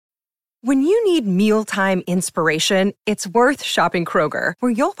When you need mealtime inspiration, it's worth shopping Kroger,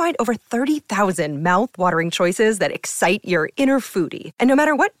 where you'll find over 30,000 mouth-watering choices that excite your inner foodie. And no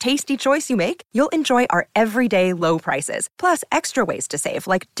matter what tasty choice you make, you'll enjoy our everyday low prices, plus extra ways to save,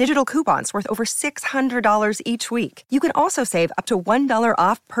 like digital coupons worth over $600 each week. You can also save up to $1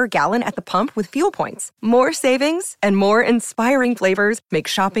 off per gallon at the pump with fuel points. More savings and more inspiring flavors make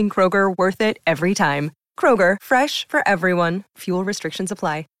shopping Kroger worth it every time. Kroger, fresh for everyone. Fuel restrictions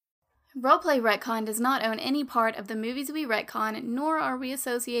apply. Roleplay Retcon does not own any part of the movies we retcon, nor are we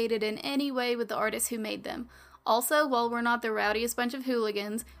associated in any way with the artists who made them. Also, while we're not the rowdiest bunch of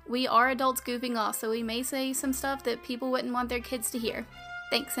hooligans, we are adults goofing off, so we may say some stuff that people wouldn't want their kids to hear.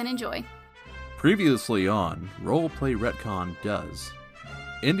 Thanks and enjoy. Previously on Roleplay Retcon does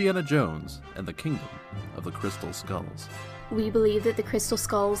Indiana Jones and the Kingdom of the Crystal Skulls. We believe that the Crystal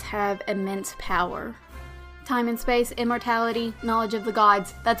Skulls have immense power. Time and space, immortality, knowledge of the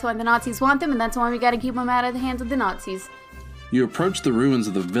gods. That's why the Nazis want them, and that's why we gotta keep them out of the hands of the Nazis. You approach the ruins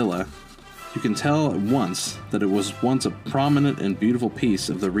of the villa. You can tell at once that it was once a prominent and beautiful piece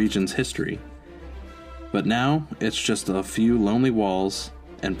of the region's history. But now, it's just a few lonely walls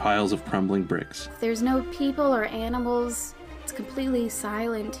and piles of crumbling bricks. There's no people or animals. It's completely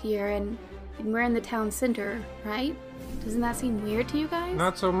silent here, and we're in the town center, right? Doesn't that seem weird to you guys?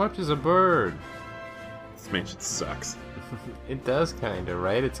 Not so much as a bird. This mansion sucks. It does kinda,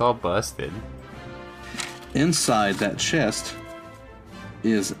 right? It's all busted. Inside that chest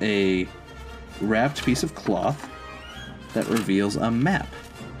is a wrapped piece of cloth that reveals a map.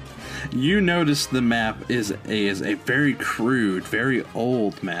 You notice the map is a very crude, very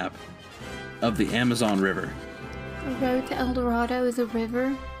old map of the Amazon River. The road to El Dorado is a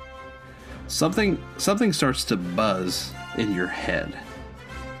river? Something starts to buzz in your head.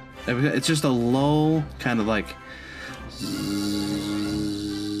 It's just a lull, kind of like zzz.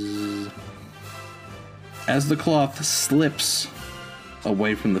 As the cloth slips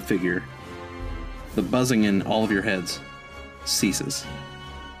away from the figure, the buzzing in all of your heads ceases.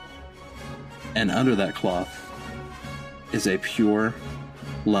 And under that cloth is a pure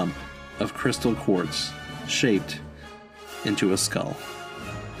lump of crystal quartz shaped into a skull.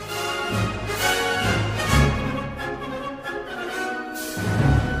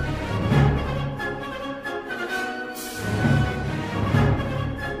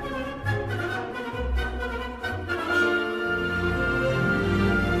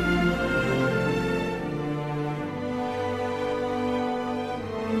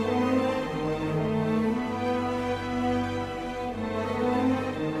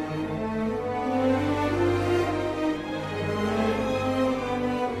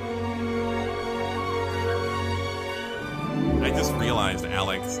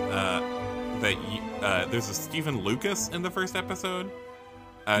 There's a Stephen Lucas in the first episode.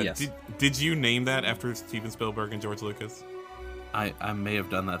 Yes. Did you name that after Steven Spielberg and George Lucas? I may have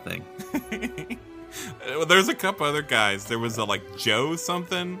done that thing. Well, there's a couple other guys. There was a Joe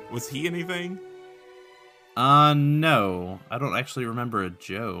something. Was he anything? No. I don't actually remember a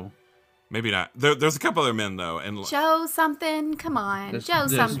Joe. Maybe not. There's a couple other men though, and Joe something. Come on, Joe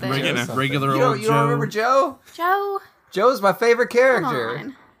something. Regular You old Joe. You don't remember Joe? Joe. Joe's my favorite character. Come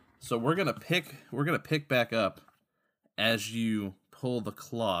on. So we're gonna pick back up as you pull the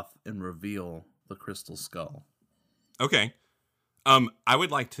cloth and reveal the crystal skull. Okay. I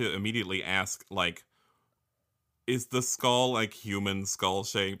would like to immediately ask, is the skull human skull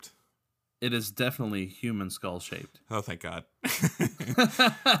shaped? It is definitely human skull shaped. Oh, thank God.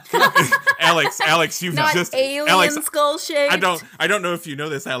 Alex, you've Not just alien skull shaped. I don't know if you know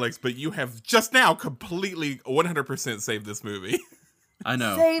this, Alex, but you have just now completely 100% saved this movie. I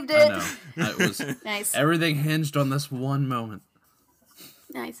know. Saved it. I know. It was Nice. Everything hinged on this one moment.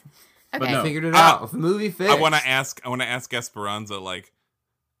 Nice. But Okay. no. Figured it out. Movie fixed. I want to ask Esperanza,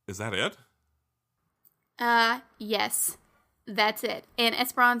 is that it? Yes. That's it. And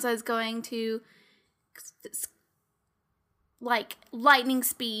Esperanza is going to, lightning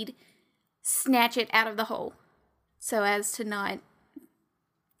speed, snatch it out of the hole. So as to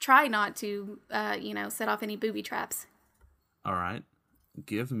try not to, set off any booby traps. All right.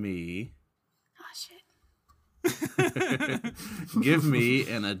 Give me... Oh, shit. Give me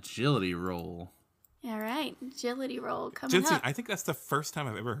an agility roll. All right. Agility roll coming Jensen, up. I think that's the first time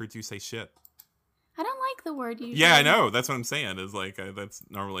I've ever heard you say shit. I don't like the word usually. Yeah, I know. That's what I'm saying. Is that's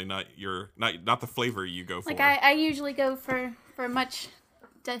normally not the flavor you go for. I usually go for much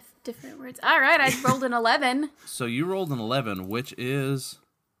different words. All right, I rolled an 11. So you rolled an 11, which is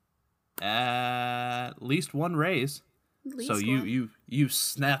at least one raise. So you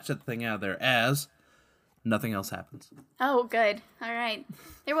snatch that thing out of there as Nothing else happens. Oh, good. All right.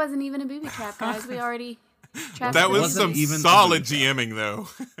 There wasn't even a booby trap, guys. We already trapped That the was booby. some even solid something. GMing, though.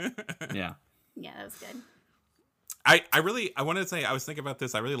 Yeah. Yeah, that was good. I wanted to say, I was thinking about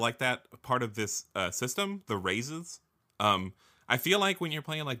this. I really like that part of this system, the raises. I feel like when you're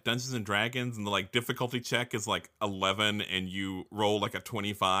playing like Dungeons and Dragons and the like difficulty check is like 11 and you roll like a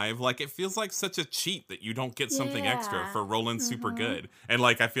 25, like it feels like such a cheat that you don't get something extra for rolling super good. And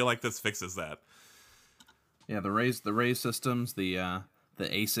like I feel like this fixes that. Yeah, the raise systems, the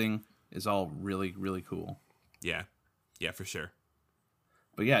acing is all really, really cool. Yeah. Yeah, for sure.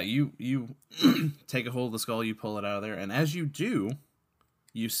 But yeah, you take a hold of the skull, you pull it out of there, and as you do,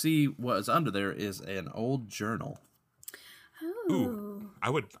 you see what is under there is an old journal. Ooh. I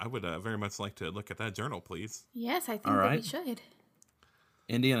would very much like to look at that journal, please. Yes, I think All that we right. should.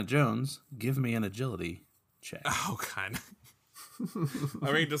 Indiana Jones, give me an agility check. Oh, God.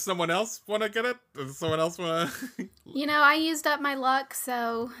 I mean, does someone else want to get it? Does someone else want to? You know, I used up my luck,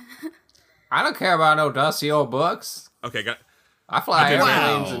 so I don't care about no dusty old books. Okay, got. I fly did airplanes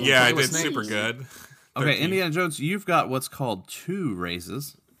well. and Yeah, I play with did snakes. super good. Okay, 13. Indiana Jones, you've got what's called 2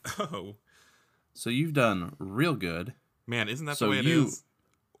 raises, Oh, so you've done real good. man, isn't that So the way it you- is?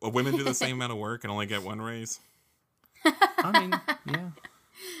 Well, women do the same amount of work and only get 1 raise. I mean, yeah.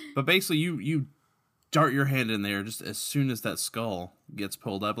 But basically, you dart your hand in there just as soon as that skull gets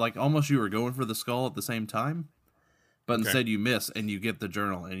pulled up. Like, almost you were going for the skull at the same time. But instead you miss, and you get the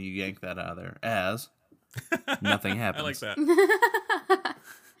journal, and you yank that out of there. As nothing happens. I like that.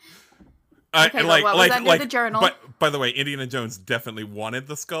 Okay, but what was under the journal? But by the way, Indiana Jones definitely wanted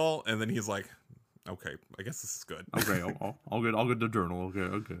the skull, and then he's like, "Okay, I guess this is good." Okay, I'll get the journal.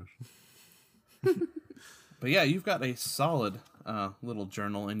 Okay. But yeah, you've got a solid little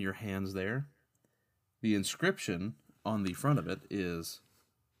journal in your hands there. The inscription on the front of it is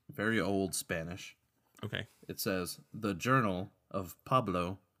very old Spanish. Okay, It says, "The Journal of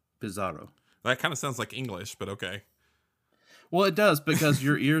Pablo Pizarro." that kind of sounds like English, but okay. Well, it does, because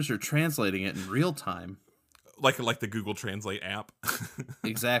your ears are translating it in real time. Like the Google Translate app.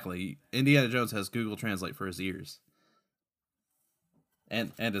 Exactly. Indiana Jones has Google Translate for his ears.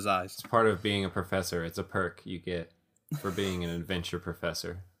 And his eyes. It's part of being a professor. It's a perk you get for being an adventure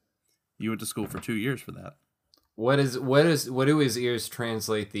professor. You went to school for 2 years for that. What do his ears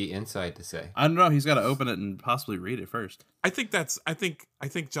translate the inside to say? I don't know. He's got to open it and possibly read it first. I think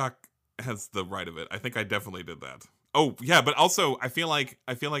Jock has the right of it. I think I definitely did that. Oh yeah, but also I feel like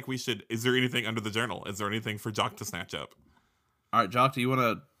we should. Is there anything under the journal? Is there anything for Jock to snatch up? All right, Jock, do you want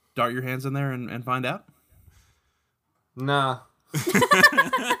to dart your hands in there and find out? Nah.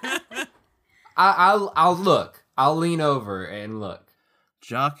 I'll look. I'll lean over and look.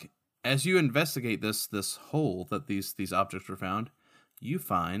 Jock, as you investigate this hole that these objects were found, you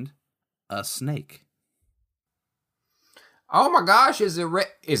find a snake. Oh my gosh! Is it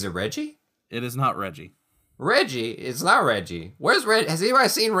Reggie? It is not Reggie. Reggie? It's not Reggie. Where's Reggie? Has anybody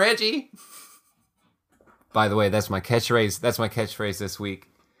seen Reggie? By the way, that's my catchphrase. That's my catchphrase this week.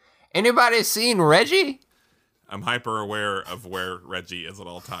 Anybody seen Reggie? I'm hyper aware of where Reggie is at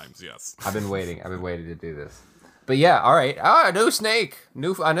all times. Yes. I've been waiting to do this. But yeah, all right. Ah, new snake.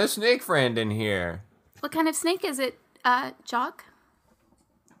 A new snake friend in here. what kind of snake is it, Jock?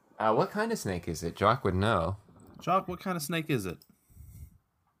 What kind of snake is it? Jock would know. Jock, what kind of snake is it?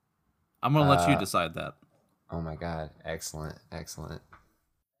 I'm going to let you decide that. Oh my god. Excellent.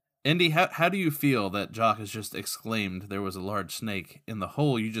 Indy, how do you feel that Jock has just exclaimed there was a large snake in the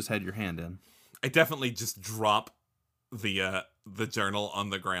hole you just had your hand in? I definitely just drop the journal on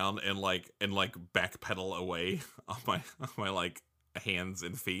the ground and backpedal away on my like hands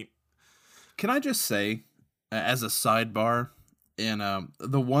and feet. Can I just say, as a sidebar,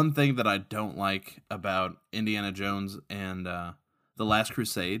 the one thing that I don't like about Indiana Jones and The Last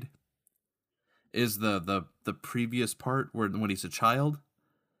Crusade is the previous part when he's a child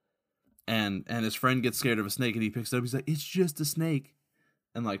and his friend gets scared of a snake and he picks it up. He's like, "It's just a snake,"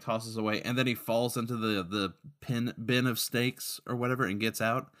 and like tosses away, and then he falls into the bin of snakes or whatever and gets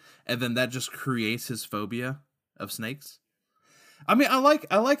out, and then that just creates his phobia of snakes. I mean, I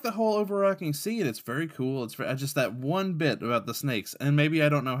like the whole overarching scene. It's very cool. It's just that one bit about the snakes, and maybe I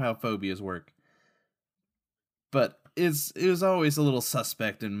don't know how phobias work, but it was always a little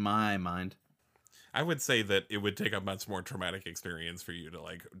suspect in my mind. I would say that it would take a much more traumatic experience for you to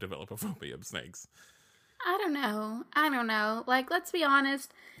like develop a phobia of snakes. I don't know. Like, let's be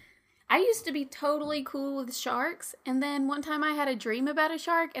honest. I used to be totally cool with sharks, and then one time I had a dream about a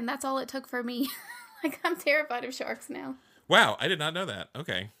shark, and that's all it took for me. Like, I'm terrified of sharks now. Wow, I did not know that.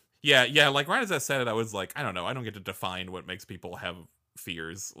 Okay. Yeah, like right as I said it, I was like, I don't know, I don't get to define what makes people have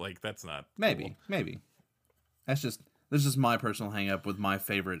fears. Like, that's not Maybe. That's just my personal hang up with my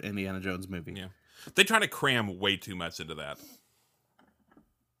favorite Indiana Jones movie. Yeah. They try to cram way too much into that.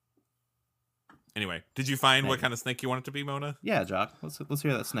 Anyway, did you find what kind of snake you want it to be, Mona? Yeah, Jock. Let's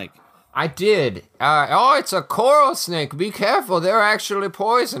hear that snake. I did. It's a coral snake. Be careful. They're actually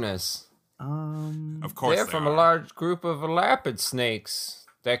poisonous. Of course They're they from are. a large group of elapid snakes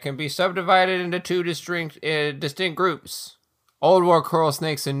that can be subdivided into two distinct groups. Old World coral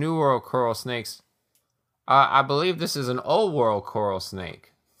snakes and New World coral snakes. I believe this is an Old World coral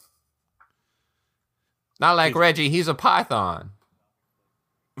snake. Not like Reggie, he's a python.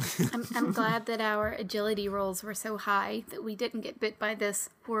 I'm glad that our agility rolls were so high that we didn't get bit by this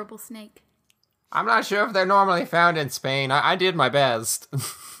horrible snake. I'm not sure if they're normally found in Spain. I did my best.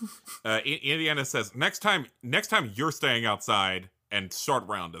 Indiana says, next time you're staying outside and Short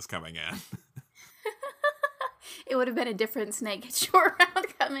Round is coming in. It would have been a different snake at Short Round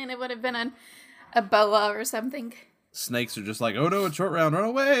coming. It would have been a boa or something. Snakes are just like, oh no, it's Short Round, run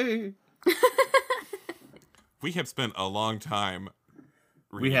away. We have spent a long time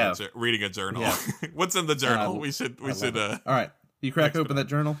reading a journal. Yeah. What's in the journal? We should. All right, you crack open that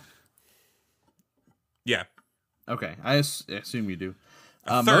journal. Yeah. Okay, I assume you do.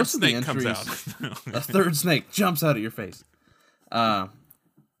 A third most of the snake comes entries- out. A third snake jumps out at your face.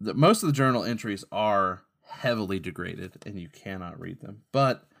 Most of the journal entries are heavily degraded, and you cannot read them.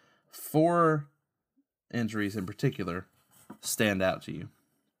 But 4 entries in particular stand out to you.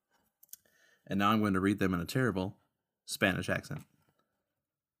 And now I'm going to read them in a terrible Spanish accent.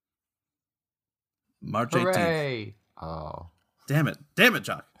 March 18th. Hooray! Oh. Damn it,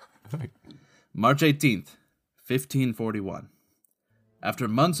 Jock. March 18th, 1541. After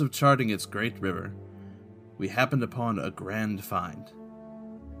months of charting its great river, we happened upon a grand find.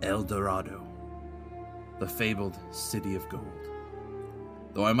 El Dorado, the fabled city of gold.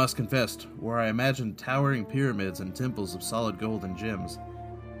 Though I must confess, where I imagined towering pyramids and temples of solid gold and gems,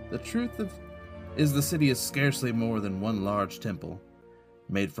 the truth is the city is scarcely more than one large temple,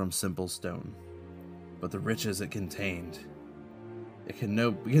 made from simple stone. But the riches it contained, it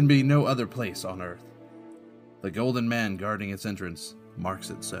can be no other place on earth. The golden man guarding its entrance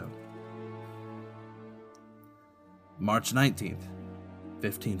marks it so. March 19th,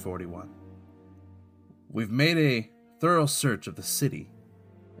 1541. We've made a thorough search of the city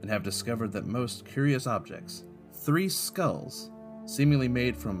and have discovered that most curious objects, 3 skulls, seemingly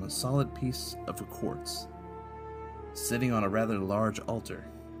made from a solid piece of quartz, sitting on a rather large altar.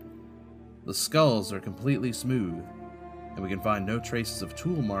 The skulls are completely smooth, and we can find no traces of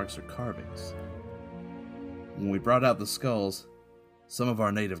tool marks or carvings. When we brought out the skulls, some of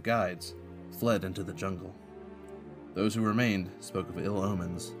our native guides fled into the jungle. Those who remained spoke of ill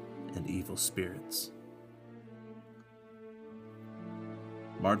omens and evil spirits.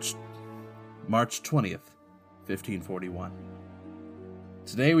 March 20th, 1541.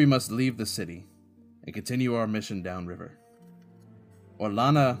 Today we must leave the city and continue our mission downriver.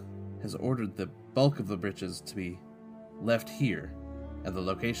 Orlana has ordered the bulk of the bridges to be left here and the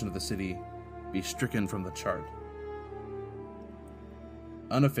location of the city be stricken from the chart.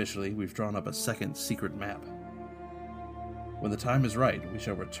 Unofficially, we've drawn up a second secret map. When the time is right, we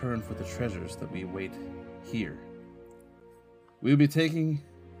shall return for the treasures that we await here. We will be taking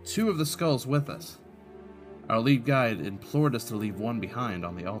 2 of the skulls with us. Our lead guide implored us to leave one behind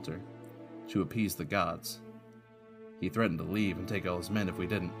on the altar, to appease the gods. He threatened to leave and take all his men if we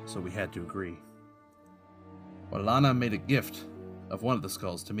didn't, so we had to agree. Orlana made a gift of one of the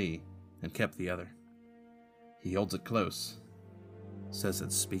skulls to me and kept the other. He holds it close, says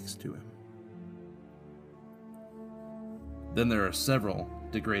it speaks to him. Then there are several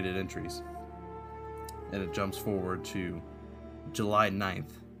degraded entries, and it jumps forward to July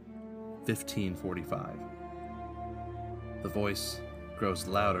 9th, 1545. The voice grows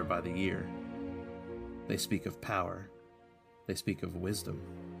louder by the year. They speak of power. They speak of wisdom.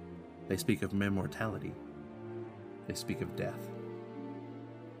 They speak of immortality. They speak of death.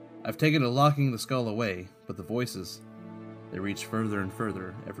 I've taken to locking the skull away, but the voices, they reach further and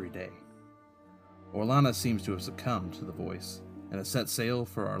further every day. Orlana seems to have succumbed to the voice and has set sail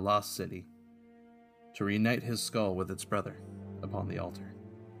for our lost city to reunite his skull with its brother upon the altar.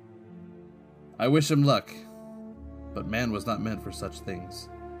 I wish him luck, but man was not meant for such things.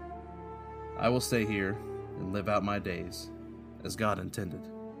 I will stay here and live out my days as God intended,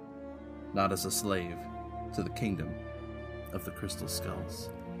 not as a slave to the kingdom of the crystal skulls.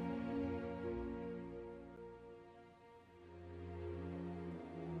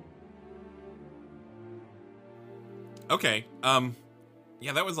 Okay.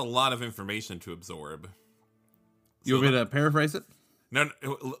 Yeah, that was a lot of information to absorb. You want me to paraphrase it? No,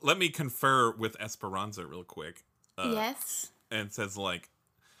 let me confer with Esperanza real quick. Yes. And says like,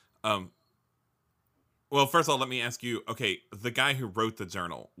 well, first of all, let me ask you. Okay, the guy who wrote the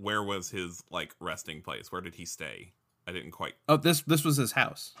journal, where was his like resting place? Where did he stay? I didn't quite. Oh, this was his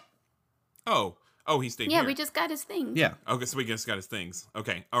house. Oh, he stayed Yeah, here. we just got his thing. Yeah. Okay, so we just got his things.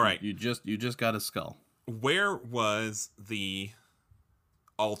 Okay, all right. You just got his skull. Where was the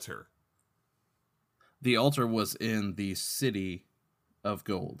altar? The altar was in the city of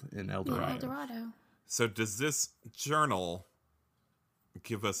gold in El Yeah, Dorado. El Dorado. So does this journal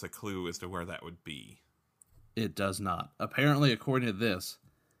give us a clue as to where that would be? It does not. Apparently, according to this,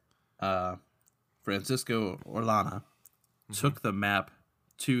 Francisco Orellana took the map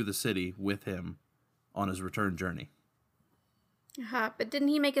to the city with him on his return journey. But didn't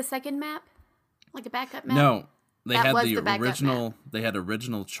he make a second map? Like a backup map? No, they That had was the the backup original. They had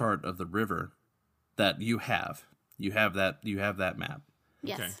original chart of the river that you have. You have that map,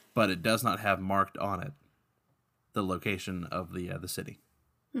 Yes. Okay. but it does not have marked on it the location of the city.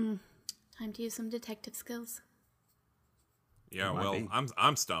 Time to use some detective skills. Yeah, It might well, be.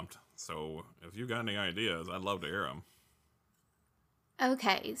 I'm stumped. So if you got any ideas, I'd love to hear them.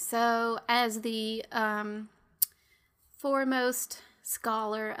 Okay, so as the foremost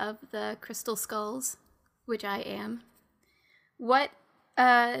scholar of the Crystal Skulls, which I am,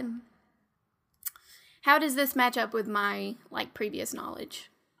 how does this match up with my previous knowledge?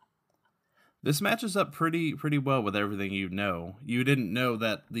 This matches up pretty well with everything you know. You didn't know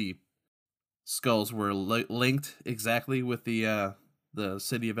that the skulls were linked exactly with the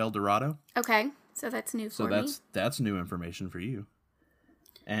city of El Dorado. Okay, so that's new So for me. that's new information for you.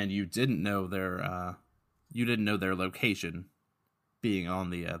 And you didn't know their location being on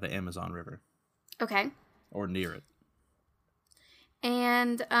the Amazon River Okay, or near it.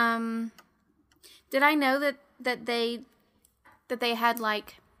 and did I know that they had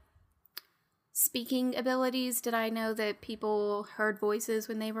speaking abilities? Did I know that people heard voices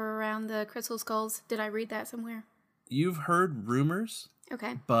when they were around the Crystal Skulls? Did I read that somewhere? You've heard rumors,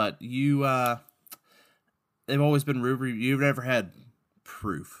 Okay. but they've always been rumors. You've never had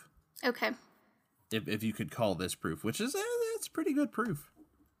proof. Okay. If you could call this proof, which is that's pretty good proof.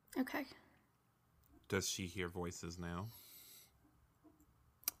 Okay. Does she hear voices now?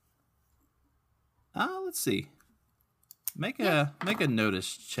 Let's see. Make a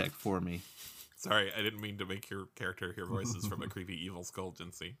notice check for me. Sorry, I didn't mean to make your character hear voices from a creepy evil skull,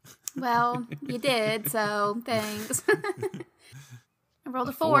 Jincy. Well, you did, so thanks. I rolled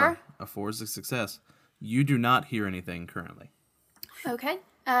a 4. A 4 is a success. You do not hear anything currently. Okay.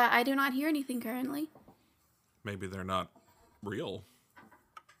 I do not hear anything currently. Maybe they're not real.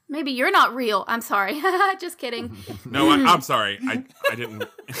 Maybe you're not real. I'm sorry. Just kidding. No, I'm sorry. I didn't.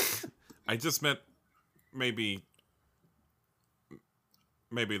 I just meant maybe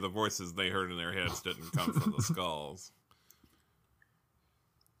the voices they heard in their heads didn't come from the skulls.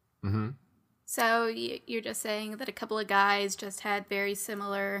 Mm-hmm. So you're just saying that a couple of guys just had very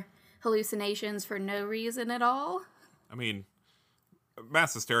similar hallucinations for no reason at all? I mean,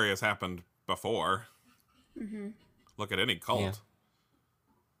 mass hysteria has happened before. Mm-hmm. Look at any cult. Yeah.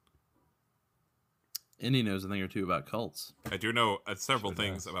 Indy knows a thing or two about cults. I do know several Sure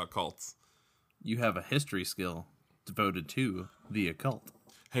things does. about cults. You have a history skill devoted to the occult.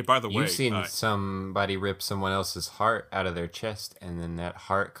 Hey, by the way, You've seen somebody rip someone else's heart out of their chest, and then that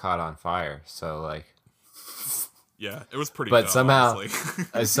heart caught on fire. So, yeah, it was pretty. but dumb,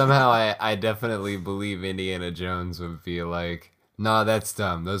 honestly. somehow I definitely believe Indiana Jones would be like, "Nah, that's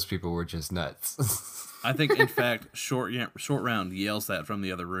dumb. Those people were just nuts." I think, in fact, Short Round yells that from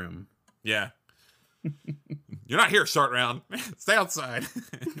the other room. Yeah. You're not here, Short Round. Stay outside.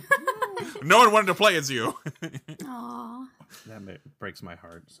 No one wanted to play as you. Aww. That breaks my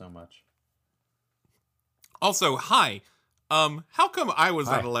heart so much. Also, hi. How come I was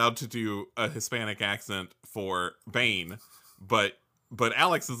not Hi. allowed to do a Hispanic accent for Bane, but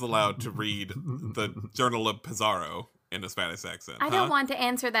Alex is allowed to read the Journal of Pizarro in a Spanish accent? I don't want to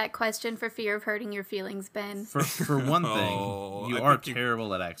answer that question for fear of hurting your feelings, Ben. For one thing, Oh, you I are think you-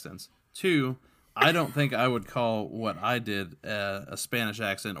 terrible at accents. 2, I don't think I would call what I did a Spanish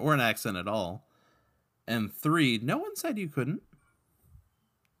accent or an accent at all. And 3, no one said you couldn't.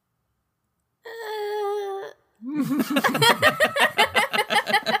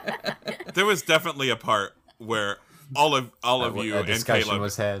 There was definitely a part where all of you a and discussion Caleb.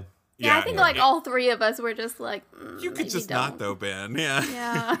 was had. Yeah, I think all 3 of us were just like, You could maybe just don't. not though, Ben. Yeah.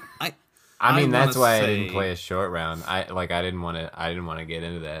 Yeah. I mean, that's wanna why I say- didn't play a short round. I didn't want to get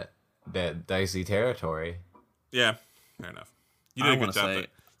into that dicey territory. Yeah. Fair enough. You I did a wanna good job. say,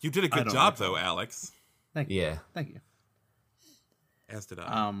 You did a I good don't job like though, that. Alex. Thank you. Yeah. Thank you. As did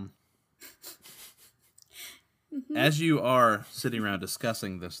I. As you are sitting around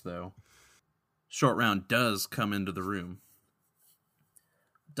discussing this, though, Short Round does come into the room.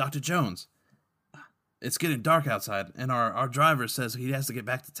 Dr. Jones, it's getting dark outside, and our driver says he has to get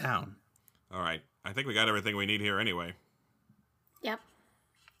back to town. All right. I think we got everything we need here anyway. Yep.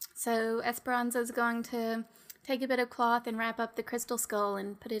 So Esperanza's going to take a bit of cloth and wrap up the crystal skull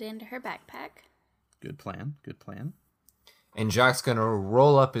and put it into her backpack. Good plan. Good plan. And Jock's gonna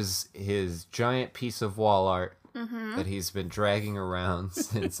roll up his giant piece of wall art that he's been dragging around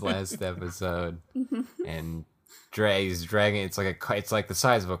since last episode, and he's dragging. It's like the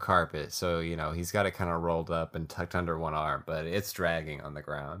size of a carpet, so he's got it kind of rolled up and tucked under one arm, but it's dragging on the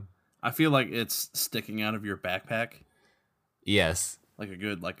ground. I feel like it's sticking out of your backpack. Yes, like a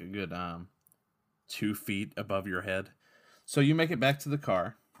good 2 feet above your head. So you make it back to the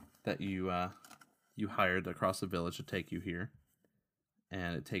car that you hired across the village to take you here,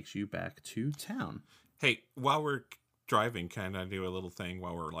 and it takes you back to town. Hey, while we're driving, can I do a little thing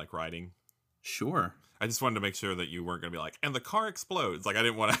while we're riding? Sure. I just wanted to make sure that you weren't going to be like, and the car explodes. Like I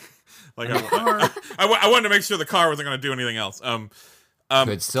didn't want to, I wanted to make sure the car wasn't going to do anything else.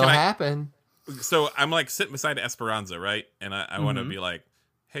 Could still happen. So I'm sitting beside Esperanza, right? And I want to be like,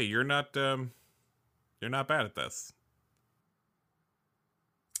 hey, you're not bad at this.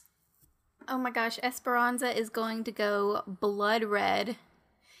 Oh my gosh, Esperanza is going to go blood red,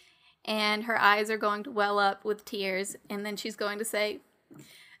 and her eyes are going to well up with tears, and then she's going to say,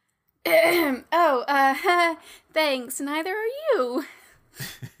 thanks, neither are you.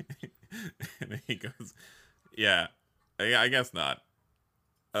 And he goes, yeah, I guess not.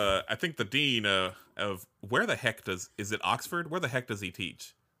 I think the dean of where the heck is it Oxford? Where the heck does he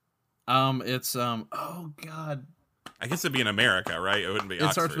teach? It's oh god. I guess it'd be in America, right? It wouldn't be Oxford.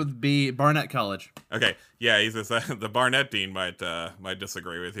 It starts with B. Barnett College. Okay, yeah, he's the Barnett dean might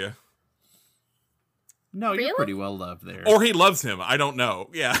disagree with you. No, really? You're pretty well loved there. Or he loves him. I don't know.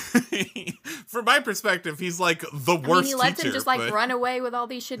 Yeah, from my perspective, he's like the worst. He lets teacher, him just run away with all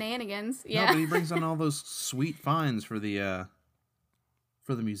these shenanigans. Yeah, no, but he brings on all those sweet finds for the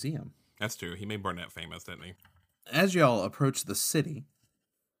museum. That's true. He made Barnett famous, didn't he? As y'all approach the city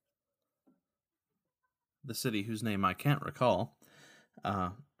whose name I can't recall,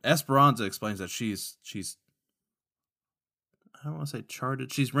 Esperanza explains that she's I don't want to say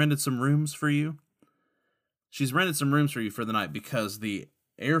charted. She's rented some rooms for you. She's rented some rooms for you for the night because the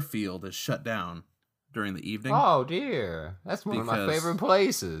airfield is shut down during the evening. Oh dear, that's one of my favorite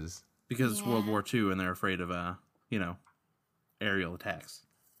places. Because it's World War II and they're afraid of aerial attacks,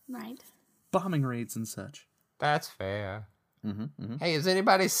 right? Bombing raids and such. That's fair. Mm-hmm. Hey, has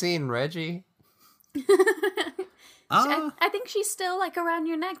anybody seen Reggie? I think she's still around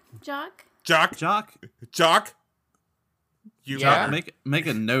your neck, Jock. Jock. You make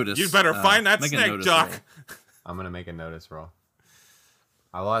a notice. You better find that snake, Jock. I'm gonna make a notice roll.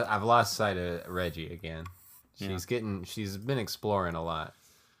 I've lost sight of Reggie again. She's been exploring a lot.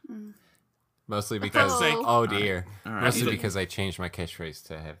 Mostly because dear. All right. Mostly because I changed my catchphrase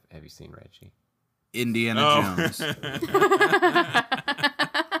to have you seen Reggie? Indiana Jones.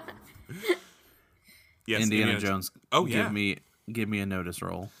 Yes, Indiana Jones. Oh yeah. Give me a notice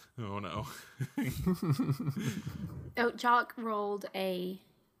roll. Oh no. Jock rolled a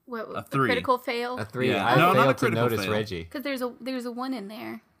 3. A critical fail. A 3. Yeah. I failed to notice fail. Reggie. Because there's a 1 in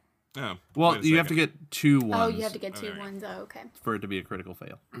there. Oh. Well, you have to get 2 ones. Oh, you have to get 2 ones. Oh, okay. For it to be a critical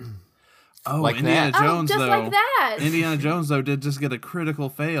fail. Oh, like Indiana that? Jones just though. like that. Indiana Jones though did just get a critical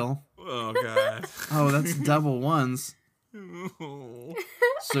fail. Oh god. Oh, that's double 1s.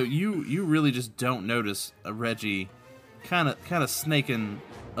 So you really just don't notice a Reggie kind of snaking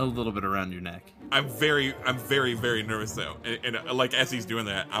a little bit around your neck. I'm very, very nervous though, and as he's doing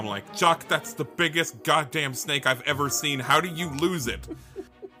that, I'm like, Jock, that's the biggest goddamn snake I've ever seen. How do you lose it?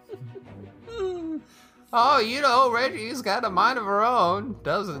 Oh, Reggie's got a mind of her own.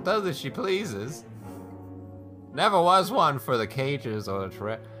 Does as she pleases. Never was one for the cages or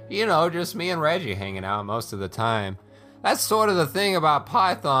the just me and Reggie hanging out most of the time. That's sort of the thing about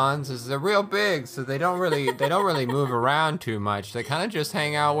pythons is they're real big, so they don't really move around too much. They kind of just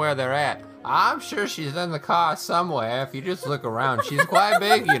hang out where they're at. I'm sure she's in the car somewhere. If you just look around, she's quite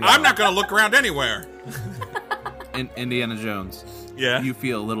big, I'm not gonna look around anywhere. Indiana Jones. Yeah. You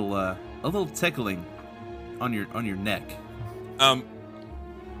feel a little tickling on your neck. I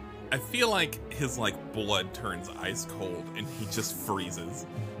feel like his blood turns ice cold and he just freezes,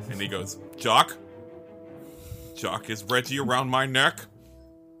 and he goes, Jock, is Reggie around my neck?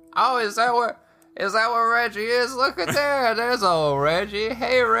 Oh, is that where Reggie is? Look at there. There's old Reggie.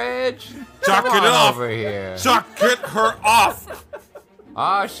 Hey, Reg. Jock, get it off. Over here. Jock, get her off.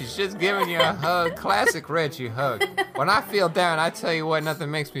 Oh, she's just giving you a hug. Classic Reggie hug. When I feel down, I tell you what,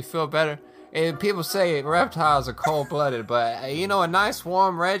 nothing makes me feel better. People say reptiles are cold-blooded, but you know, a nice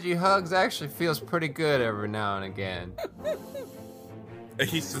warm Reggie hugs actually feels pretty good every now and again.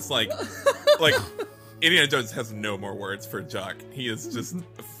 He's just like Indiana Jones has no more words for Jock. He is just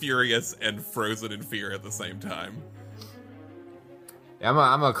furious and frozen in fear at the same time. I'm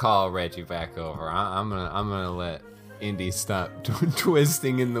gonna call Reggie back over. I'm gonna let Indy stop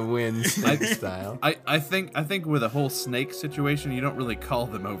twisting in the wind snake style. I think with a whole snake situation, you don't really call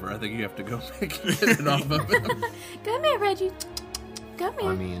them over. I think you have to go get it off of them. Come here, Reggie. Come here.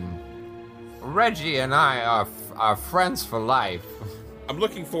 I mean, Reggie and I are friends for life. I'm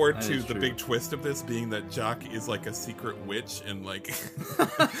looking forward That to is the true. big twist of this being that Jock is like a secret witch and like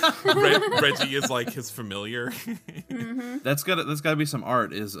Reggie is like his familiar. That's gotta be some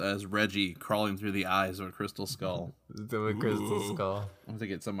art. Is as Reggie crawling through the eyes of a crystal skull. The crystal skull. I have to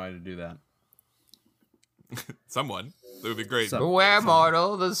get somebody to do that. Someone. That would be great. So- Beware,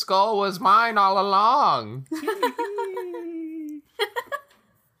 mortal, the skull was mine all along.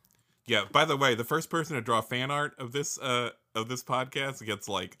 Yeah, by the way, the first person to draw fan art of this podcast gets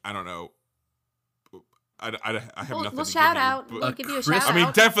like, I don't know. I have nothing We'll to shout give you, out. but- We'll give you a crisp- shout I mean,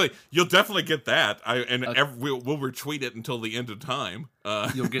 out. definitely, you'll definitely get that. We'll retweet it until the end of time.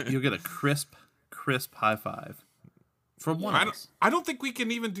 You'll get a crisp high five from one of us. I don't think we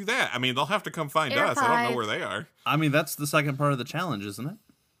can even do that. I mean, they'll have to come find Air us. I don't know five. where they are. I mean, that's the second part of the challenge, isn't it?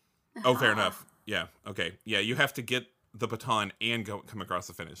 Oh, fair enough. Yeah. Okay. Yeah, you have to get the baton and come across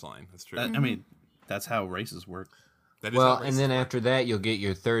the finish line. That's true. I mean, that's how races work. That is Well, how and then after that, you'll get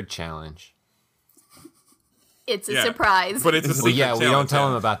your third challenge. It's a Yeah. surprise. But it's a Well, secret yeah, we don't challenge, tell yeah.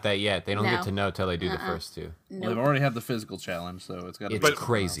 them about that yet. They don't No. get to know till they do the first two. Well, they've already had the physical challenge, so it's got to It's be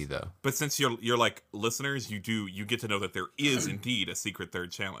crazy though. But since you're like listeners, you get to know that there is indeed a secret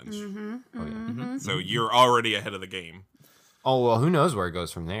third challenge. Oh yeah. So you're already ahead of the game, Oh well, who knows where it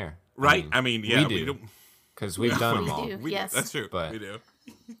goes from there? right? I mean, yeah, we do. don't. Because we've done them We all. do. Yes. That's true. But- We do.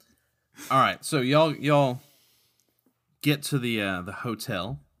 All right, so y'all get to the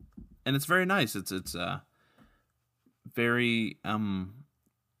hotel, and it's very nice. It's very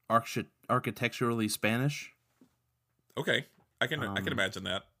architecturally Spanish. Okay, I can imagine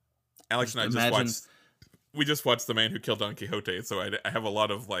that. Alex and I imagine- we just watched The Man Who Killed Don Quixote, so I have a lot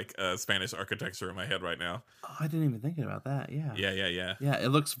of like Spanish architecture in my head right now. Oh, I didn't even think about that. Yeah. Yeah. Yeah, it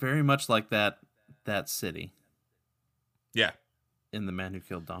looks very much like that city Yeah, in The Man Who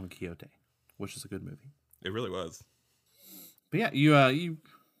Killed Don Quixote, which is a good movie. it really was. But yeah, you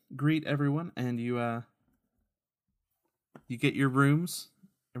greet everyone, and you get your rooms.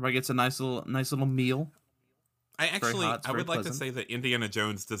 Everybody gets a nice little meal. I actually, hot, it's I very would like to pleasant. say that Indiana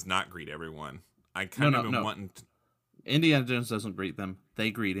Jones does not greet everyone. I kind of no. wanting. Indiana Jones doesn't greet them;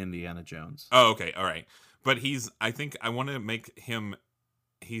 they greet Indiana Jones. Oh, okay, all right. But I think I want to make him.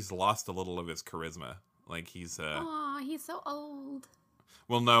 He's lost a little of his charisma. Like he's. Aw, he's so old.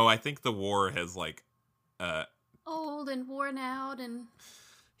 Well, no, I think the war has like. Old and worn out and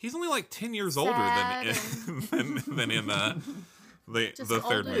He's only like 10 years older Sad than in the Just third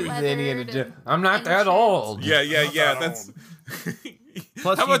older movie. weather. Indiana Weathered Jones. and I'm not that ancient. old. Yeah. That's.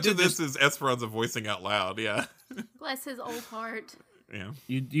 Plus, How you much did of this is Esperanza voicing out loud? Yeah. bless his old heart. Yeah.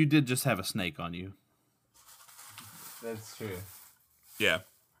 You did just have a snake on you. That's true. Yeah.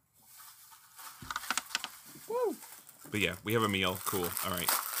 But yeah, we have a meal. Cool. All right.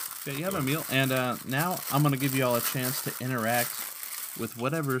 Yeah, you have a meal, and now I'm gonna give you all a chance to interact with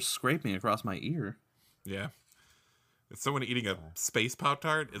whatever's scraping across my ear. Yeah. Is someone eating a space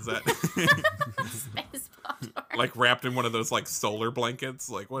Pop-Tart? Is that Space Pop-Tart. like wrapped in one of those like solar blankets?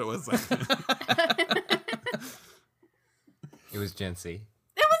 Like what was that? It was Jency.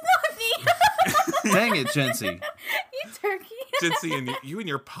 It was not me. Dang it, Jency. You turkey. Jincy and you and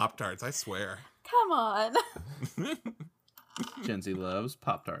your Pop-Tarts, I swear. Come on. Jency loves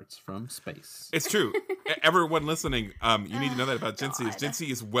Pop-Tarts from space. It's true. Everyone listening, you need to know that about Jincy. God. Jincy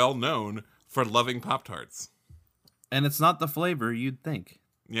is well known for loving Pop-Tarts. And it's not the flavor you'd think.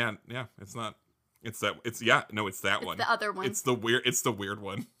 Yeah, it's not. It's that one. the other one. It's the weird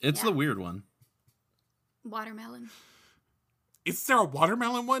one. It's Yeah. the weird one. Watermelon. Is there a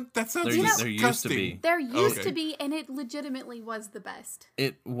watermelon one? That sounds There disgusting. used to be. There used Okay. to be, and it legitimately was the best.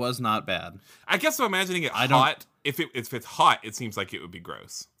 It was not bad. I guess I'm imagining it I don't- hot. If it's hot, it seems like it would be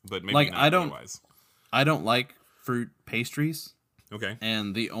gross. But maybe Like, not I don't- otherwise. I don't like fruit pastries, Okay.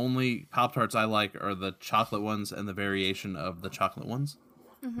 and the only Pop-Tarts I like are the chocolate ones and the variation of the chocolate ones.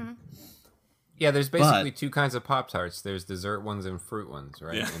 Yeah, there's basically two kinds of Pop-Tarts. There's dessert ones and fruit ones,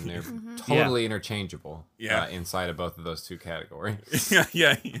 right? Yeah. And they're totally interchangeable Yeah. inside of both of those two categories.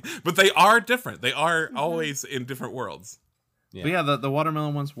 yeah. But they are different. They are always in different worlds. Yeah. But yeah, the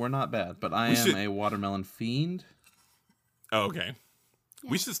watermelon ones were not bad. But I am should- a watermelon fiend. Oh, okay.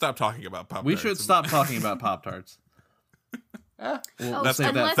 We should stop talking about Pop-Tarts. We should stop talking about Pop-Tarts. We'll That's-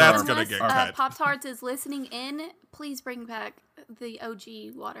 save that that's for gonna our- get our- cut. Pop-Tarts is listening in. Please bring back the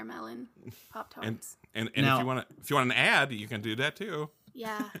OG watermelon Pop-Tarts. And Now- if you want an ad, you can do that too.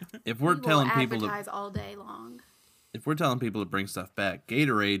 Yeah. If we're We telling will people advertise all day long. if we're telling people to bring stuff back,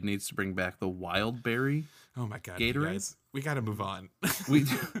 Gatorade needs to bring back the wild berry. Oh my god, you Gatorade? guys, we got to move on. We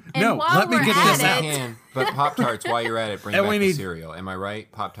And no, while let me we're get at this it- out. Can, but Pop-Tarts, while you're at it, bring And back we the need- cereal. Am I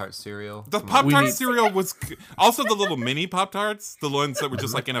right? Pop-Tart cereal? The Come on. Pop-Tart need- cereal was also the little mini Pop-Tarts, the ones that were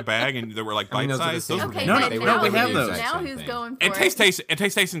just like in a bag and they were like I mean, those are the bite-sized. same Those thing. were Okay, No, but no, now, no, we have who's, those. now Same who's thing. going for and it? taste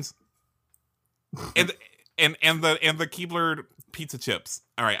stations, and the Keebler pizza chips.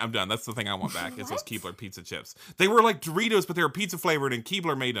 All right, I'm done. That's the thing I want back. Is those What? Keebler pizza chips? They were like Doritos, but they were pizza flavored, and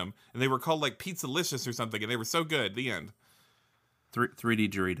Keebler made them, and they were called like Pizzalicious or something, and they were so good. The end. 3D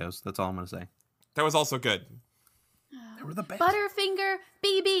Doritos. That's all I'm gonna say. That was also good. They were the best. Butterfinger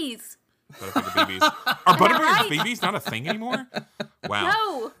BBs. Butterfinger BBs. Are Butterfinger right? BBs not a thing anymore? Wow.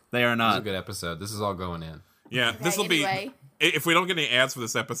 No. They are This is a not. good episode. This is all going in. Yeah, this will anyway. be. If we don't get any ads for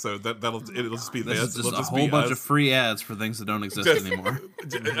this episode, it'll just be This this. is just It'll a just whole be bunch us. of free ads for things that don't exist Just- anymore.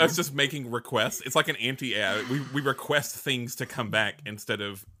 Us just making requests. It's like an anti-ad. We request things to come back instead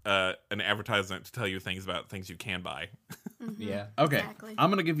of an advertisement to tell you things about things you can buy. Yeah. Okay, Exactly. I'm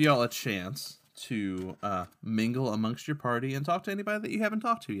gonna give you all a chance to mingle amongst your party and talk to anybody that you haven't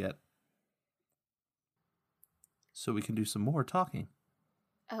talked to yet, so we can do some more talking.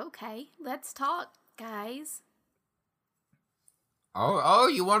 Okay, let's talk, guys. Oh,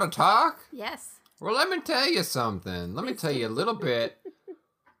 you want to talk? Yes. Well, let me tell you something. Let me tell you a little bit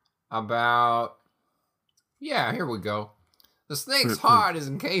about... Yeah, here we go. The snake's heart is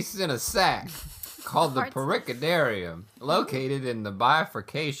encased in a sac called the Heart's- pericardium, located in the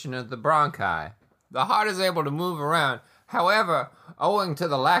bifurcation of the bronchi. The heart is able to move around. However, owing to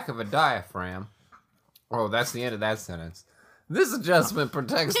the lack of a diaphragm... Oh, that's the end of that sentence. This adjustment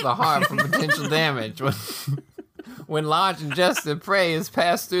protects the heart from potential damage when large ingested prey is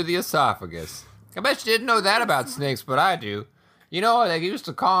passed through the esophagus. I bet you didn't know that about snakes, but I do. You know, they used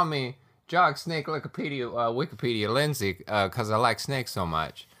to call me Jog Snake Wikipedia Lindsay, because I like snakes so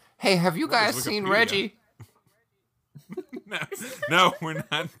much. Hey, have you guys is seen Wikipedia? Reggie? No, we're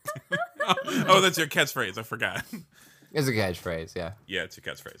not. Oh, that's your catchphrase. I forgot. It's a catchphrase, yeah. Yeah, it's your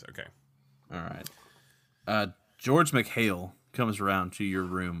catchphrase. Okay. All right. George McHale comes around to your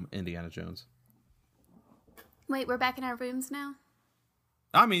room, Indiana Jones. Wait, we're back in our rooms now?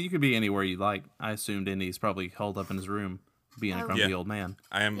 I mean, you could be anywhere you like. I assumed Indy's probably holed up in his room, being a Oh. grumpy Yeah. old man.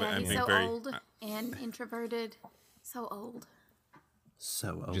 I'm Yeah, he's being so very. old and introverted. So old.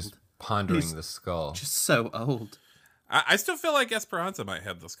 So old. Just pondering He's- the skull. Just so old. I still feel like Esperanza might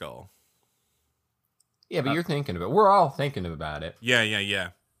have the skull. Yeah, but you're thinking of it. We're all thinking about it. Yeah.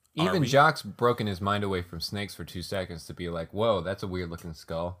 Are Even we? Jock's broken his mind away from snakes for 2 seconds to be like, whoa, that's a weird looking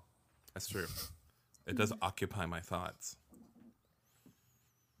skull. That's true. It does occupy my thoughts.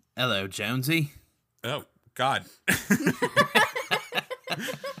 Hello, Jonesy. Oh God.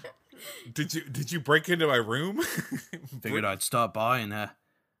 Did you break into my room? Figured I'd stop by and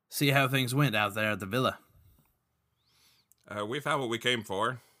see how things went out there at the villa. We found what we came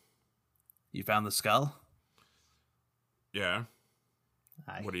for. You found the skull? Yeah.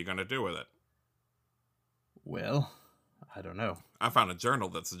 Aye. What are you gonna do with it? Well, I don't know. I found a journal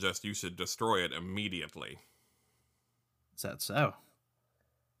that suggests you should destroy it immediately. Is that so?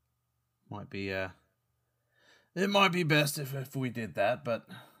 Might be, it might be best if we did that, but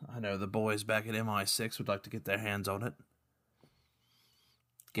I know the boys back at MI6 would like to get their hands on it.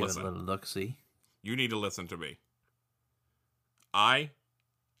 Give Listen. it a little look-see. You need to listen to me. I,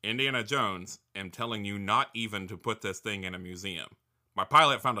 Indiana Jones, am telling you not even to put this thing in a museum. My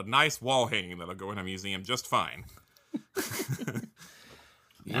pilot found a nice wall hanging that'll go in a museum just fine.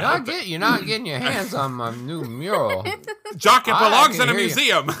 You're not getting your hands on my new mural. Jock, it I belongs can in a hear you.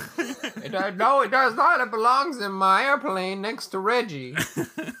 museum. No, it does not. It belongs in my airplane next to Reggie.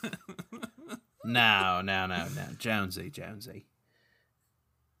 No, Jonesy.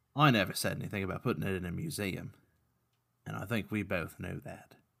 I never said anything about putting it in a museum. And I think we both know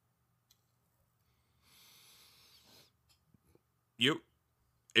that.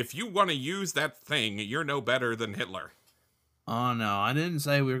 If you want to use that thing, you're no better than Hitler. Oh, no, I didn't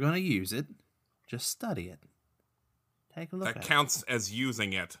say we were going to use it. Just study it. Take a look That at counts as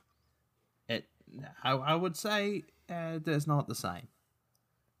using it. it. I would say it's not the same.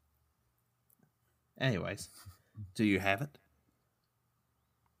 Anyways, do you have it?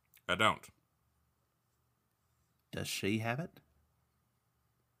 I don't. Does she have it?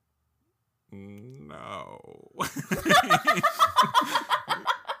 No.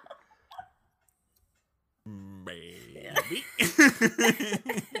 Maybe.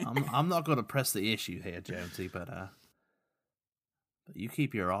 I'm not going to press the issue here, Jonesy, but you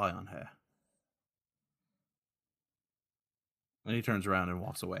keep your eye on her. And he turns around and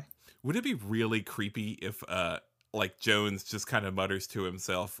walks away. Would it be really creepy if like Jones just kind of mutters to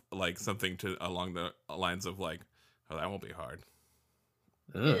himself like something along the lines of like, "Oh, that won't be hard."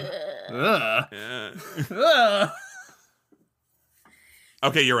 Ugh. Yeah. Ugh.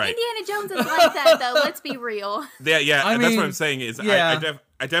 Okay, you're right. Indiana Jones is like that, though. Let's be real. Yeah. I That's mean, what I'm saying is yeah.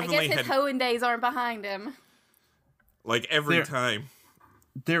 I definitely I guess his had Coen days aren't behind him. like every There- time.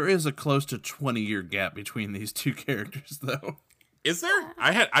 There is a close to 20-year gap between these two characters, though. Is there?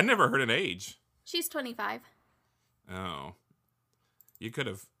 I never heard an age. She's 25. Oh, you could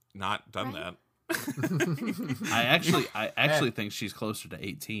have not done Right? that. I actually think she's closer to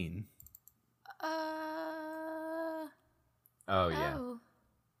 18. Oh yeah. Oh.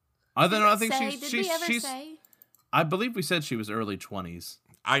 I Did think say, she's did we ever she's. say? I believe we said she was early 20s.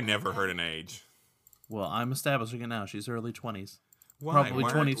 I never heard an age. Well, I'm establishing it now. She's early 20s. Why? Probably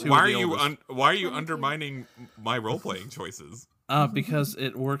why, 22 Why are are the you oldest. why are you 22. undermining my role playing choices? Because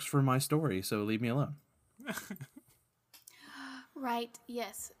it works for my story, so leave me alone. Right,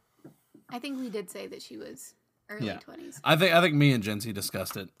 yes. I think we did say that she was early 20s. I think me and Jency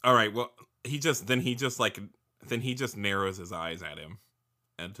discussed it. All right. Well, he just narrows his eyes at him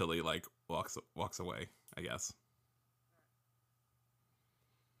until he like walks away. I guess.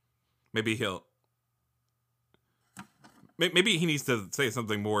 Maybe maybe he needs to say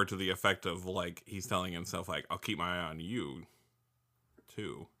something more to the effect of like he's telling himself like I'll keep my eye on you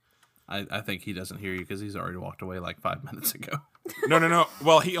too. I think he doesn't hear you because he's already walked away like 5 minutes ago. No.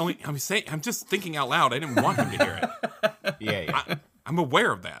 Well, I'm just thinking out loud. I didn't want him to hear it. Yeah. I'm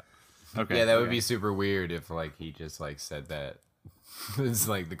aware of that. Okay. Yeah, that would okay. be super weird if like he just like said that. It's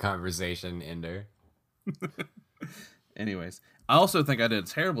like the conversation ender. Anyways, I also think I did a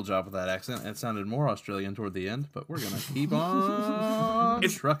terrible job with that accent. It sounded more Australian toward the end, but we're gonna keep on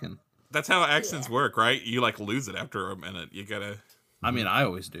trucking. That's how accents work, right? You like lose it after a minute. You gotta. I mean, I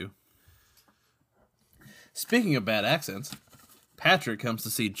always do. Speaking of bad accents, Patrick comes to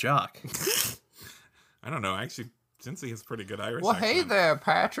see Jock. I don't know. Actually, Jency has pretty good Irish. Well, hey accent. there,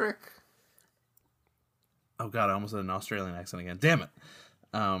 Patrick. Oh God, I almost had an Australian accent again. Damn it.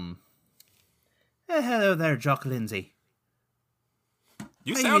 Hello there, Jock Lindsay.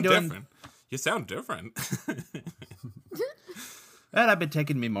 You How you sound doing? different. You sound different. Well, I've been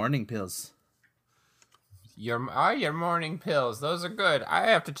taking me morning pills. Your morning pills. Those are good. I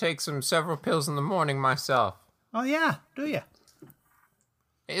have to take several pills in the morning myself. Oh yeah, do ya?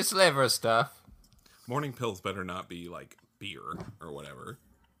 It's liver stuff. Morning pills better not be like beer or whatever.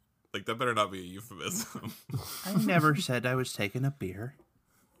 Like that better not be a euphemism. I never said I was taking a beer.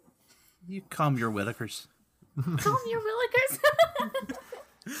 You calm your Willikers. Calm your Willikers.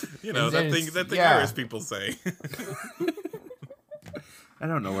 You know And that then thing it's- that yeah. Irish people say. I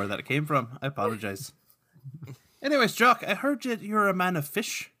don't know where that came from. I apologize. Anyways, Jock, I heard you're a man of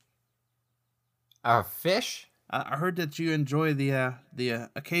fish. A fish? I heard that you enjoy the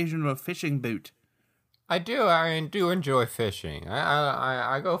occasional fishing boot. I do. I do enjoy fishing.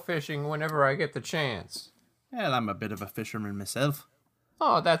 I go fishing whenever I get the chance. Well, I'm a bit of a fisherman myself.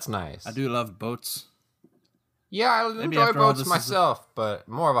 Oh, that's nice. I do love boats. Yeah, I Maybe enjoy after all boats this is myself, but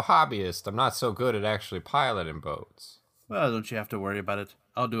more of a hobbyist. I'm not so good at actually piloting boats. Well, don't you have to worry about it.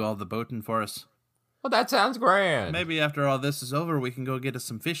 I'll do all the boating for us. Well, that sounds grand. Maybe after all this is over, we can go get us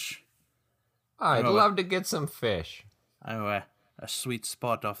some fish. I'd Oh, love to get some fish. I know a sweet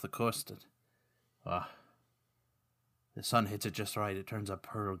spot off the coast. The sun hits it just right. It turns a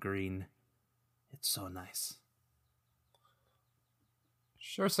pearl green. It's so nice.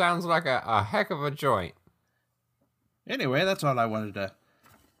 Sure sounds like a heck of a joint. Anyway, that's all I wanted to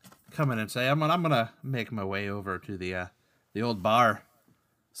come in and say. I'm gonna make my way over to the old bar,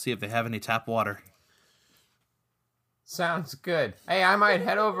 see if they have any tap water. Sounds good. Hey, I might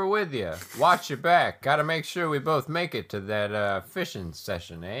head over with you. Watch your back. Gotta make sure we both make it to that fishing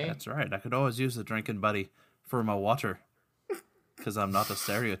session, eh? That's right. I could always use the drinking buddy for my water, because I'm not a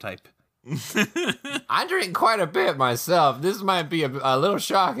stereotype. I drink quite a bit myself. This might be a little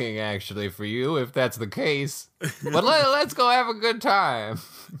shocking, actually, for you, if that's the case. But let's go have a good time.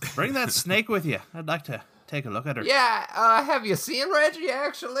 Bring that snake with you. I'd like to take a look at her. Yeah, have you seen Reggie,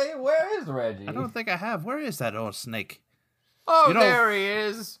 actually? Where is Reggie? I don't think I have. Where is that old snake? Oh, You know- there he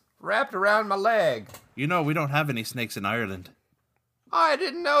is, wrapped around my leg. You know, we don't have any snakes in Ireland. Oh, I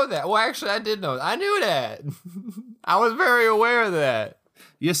didn't know that. Well, actually, I did know. I knew that. I was very aware of that.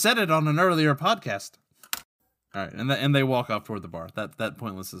 You said it on an earlier podcast. All right, and they walk off toward the bar. That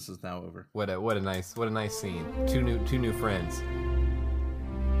pointlessness is now over. What a nice scene. Two new friends.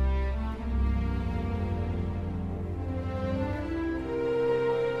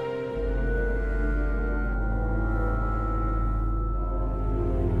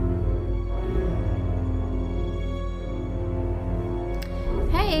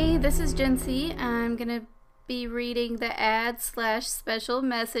 Hey, this is Jency. I'm gonna be reading the ad/special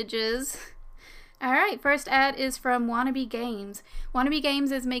messages. Alright, first ad is from Wannabe Games. Wannabe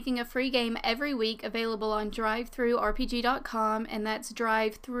Games is making a free game every week available on drivethrurpg.com, and that's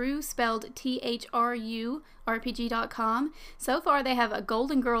drive-thru spelled THRU RPG.com. So far they have a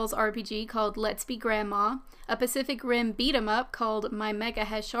Golden Girls RPG called Let's Be Grandma, a Pacific Rim beat-em-up called My Mecha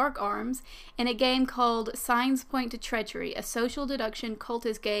Has Shark Arms, and a game called Signs Point to Treachery, a social deduction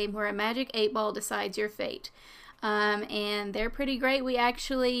cultist game where a magic 8-ball decides your fate. And they're pretty great. We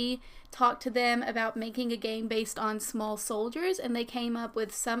actually talked to them about making a game based on small soldiers, and they came up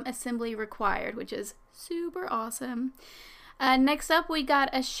with some assembly required, which is super awesome. Next up, we got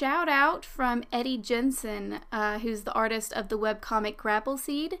a shout out from Eddie Jensen, who's the artist of the webcomic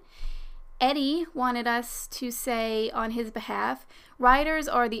Grappleseed. Eddie wanted us to say on his behalf, writers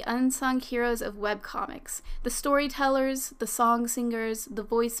are the unsung heroes of webcomics, the storytellers, the song singers, the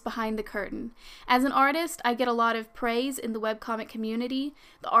voice behind the curtain. As an artist, I get a lot of praise in the webcomic community.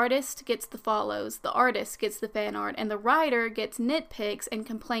 The artist gets the follows, the artist gets the fan art, and the writer gets nitpicks and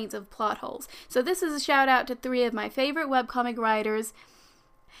complaints of plot holes. So this is a shout out to 3 of my favorite webcomic writers: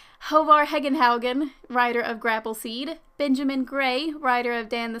 Hovar Hegenhaugen, writer of Grappleseed; Benjamin Gray, writer of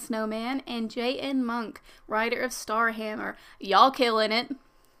Dan the Snowman; and J.N. Monk, writer of Starhammer. Y'all killing it.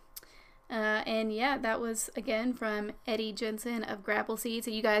 And yeah, that was, again, from Eddie Jensen of Grappleseed. So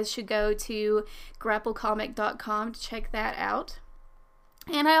you guys should go to grapplecomic.com to check that out.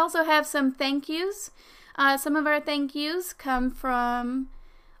 And I also have some thank yous. Some of our thank yous come from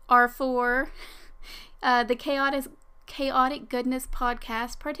R4, the Chaotic Goodness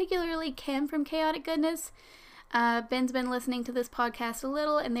podcast, particularly Kim from Chaotic Goodness. Ben's been listening to this podcast a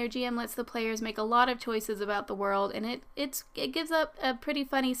little, and their GM lets the players make a lot of choices about the world, and it gives up a pretty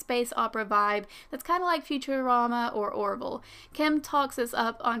funny space opera vibe that's kind of like Futurama or Orville. Kim talks us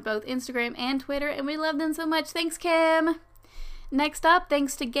up on both Instagram and Twitter, and we love them so much. Thanks, Kim! Next up,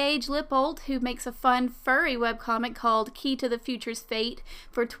 thanks to Gage Lippold, who makes a fun, furry webcomic called Key to the Future's Fate,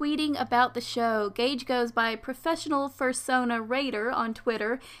 for tweeting about the show. Gage goes by Professional Fursona Raider on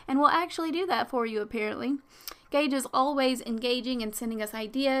Twitter, and will actually do that for you, apparently. Gage is always engaging and sending us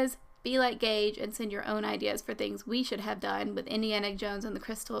ideas. Be like Gage and send your own ideas for things we should have done with Indiana Jones and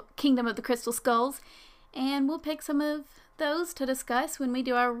the Kingdom of the Crystal Skulls, and we'll pick some of those to discuss when we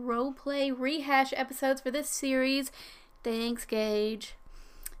do our roleplay rehash episodes for this series. Thanks, Gage.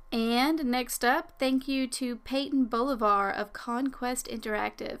 And next up, thank you to Peyton Bolivar of Conquest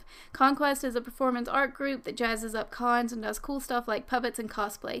Interactive. Conquest is a performance art group that jazzes up cons and does cool stuff like puppets and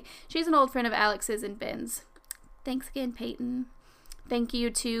cosplay. She's an old friend of Alex's and Ben's. Thanks again, Peyton. Thank you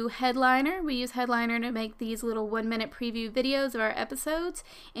to Headliner. We use Headliner to make these little 1-minute preview videos of our episodes,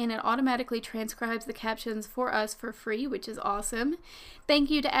 and it automatically transcribes the captions for us for free, which is awesome. Thank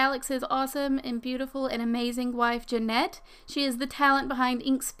you to Alex's awesome and beautiful and amazing wife, Jeanette. She is the talent behind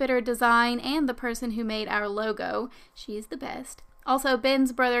Ink Spitter Design and the person who made our logo. She is the best. Also,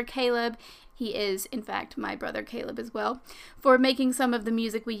 Ben's brother, Caleb. He is, in fact, my brother Caleb as well, for making some of the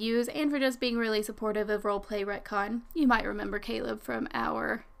music we use and for just being really supportive of Roleplay Retcon. You might remember Caleb from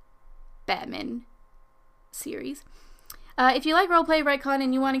our Batman series. If you like Roleplay Retcon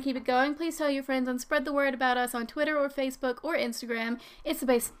and you want to keep it going, please tell your friends and spread the word about us on Twitter or Facebook or Instagram. It's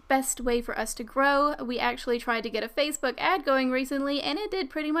the best way for us to grow. We actually tried to get a Facebook ad going recently, and it did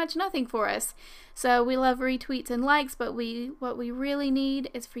pretty much nothing for us. So we love retweets and likes, but what we really need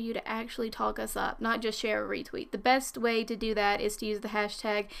is for you to actually talk us up, not just share a retweet. The best way to do that is to use the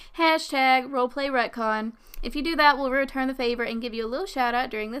hashtag RoleplayRetcon. If you do that, we'll return the favor and give you a little shout out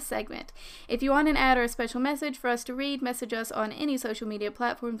during this segment. If you want an ad or a special message for us to read, message us on any social media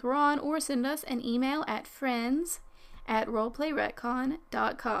platforms we're on, or send us an email at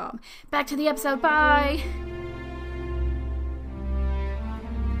friends@roleplayretcon.com. Back to the episode. Bye!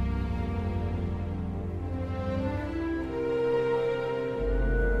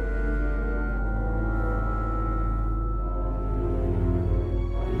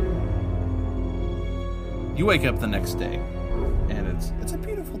 You wake up the next day, and it's a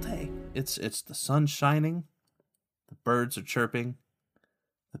beautiful day. It's the sun shining, the birds are chirping,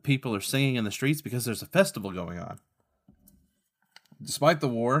 the people are singing in the streets because there's a festival going on. Despite the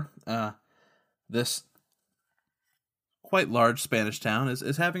war, this quite large Spanish town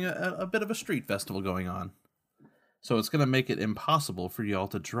is having a bit of a street festival going on. So it's going to make it impossible for y'all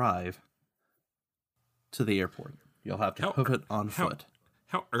to drive to the airport. You'll have to hoof it on foot.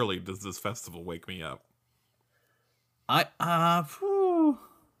 How early does this festival wake me up?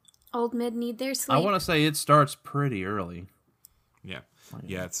 Old mid need their sleep. I want to say it starts pretty early. Yeah.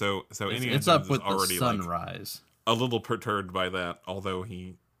 So Indiana it's Jones up with is already the sunrise. Like, a little perturbed by that, although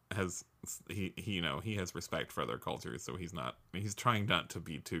he has respect for other cultures, so he's trying not to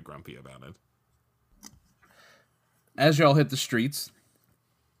be too grumpy about it. As y'all hit the streets,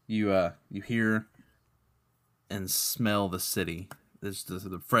 you hear and smell the city. There's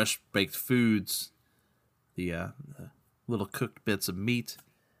the fresh baked foods, the little cooked bits of meat,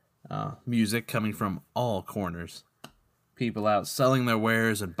 music coming from all corners. People out selling their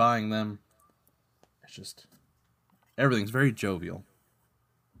wares and buying them. It's just everything's very jovial.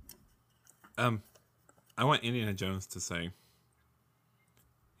 I want Indiana Jones to say, you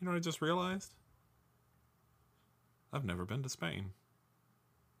know what I just realized? I've never been to Spain.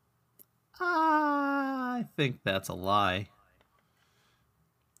 I think that's a lie.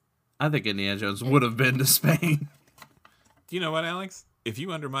 I think Indiana Jones would have been to Spain. Do you know what, Alex? If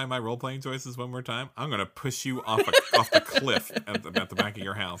you undermine my role-playing choices one more time, I'm gonna push you off the cliff at the back of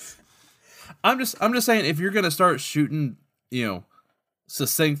your house. I'm just saying, if you're gonna start shooting,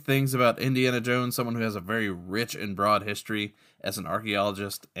 succinct things about Indiana Jones, someone who has a very rich and broad history as an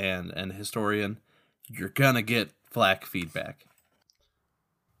archaeologist and historian, you're gonna get flack feedback.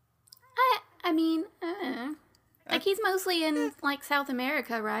 I mean, like he's mostly in like South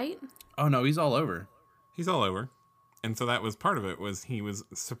America, right? Oh no, he's all over. He's all over. And so that was part of it, was he was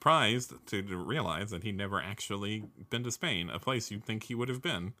surprised to realize that he'd never actually been to Spain, a place you'd think he would have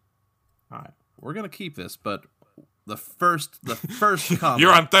been. All right, we're going to keep this, but the first comment...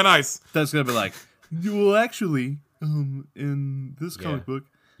 You're on thin ice! That's going to be like, well, actually, in this comic book...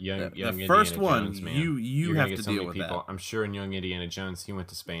 Young the first Indiana one, Jones, man. you have to deal with that. I'm sure in Young Indiana Jones, he went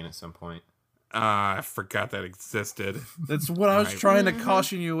to Spain at some point. I forgot that existed. That's what I was trying to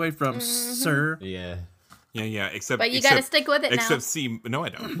caution you away from, sir. Yeah. Yeah, except... But you gotta stick with it now. Except, no, I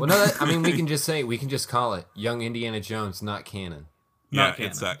don't. Well, no, we can just call it Young Indiana Jones, not canon. Yeah,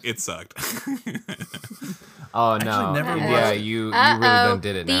 canon. It sucked. Oh, no. never Yeah, you really done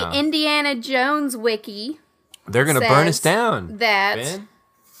did it now. The Indiana Jones wiki They're going to burn us down, that Ben.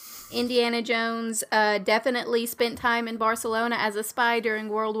 Indiana Jones definitely spent time in Barcelona as a spy during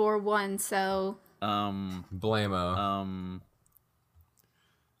World War I, so... Blammo.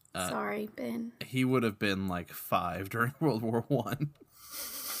 Sorry, Ben. He would have been like 5 during World War I.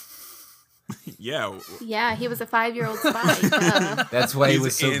 Yeah. Yeah, he was a 5-year-old spy. That's why he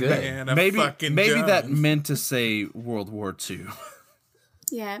was so good. Maybe Jones. that meant to say World War II.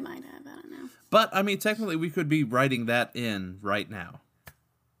 Yeah, it might have. I don't know. But, I mean, technically we could be writing that in right now.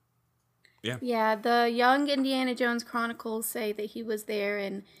 Yeah, the Young Indiana Jones Chronicles say that he was there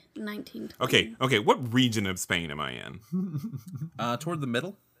in 1920. Okay. What region of Spain am I in? Toward the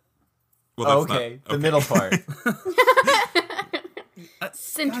middle? Well, The middle part.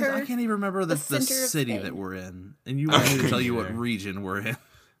 Center. Guys, I can't even remember the center of city Spain. that we're in. And you want me to tell you what region we're in.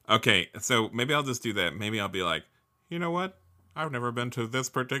 Okay, so maybe I'll just do that. Maybe I'll be like, you know what? I've never been to this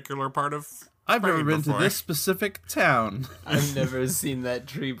particular part of I've never Spain been before. to this specific town. I've never seen that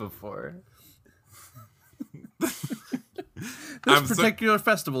tree before. This particular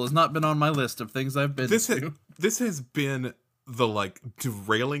festival has not been on my list of things I've been to. This has been the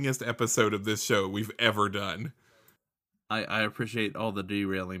derailingest episode of this show we've ever done. I appreciate all the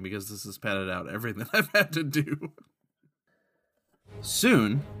derailing because this has padded out everything I've had to do.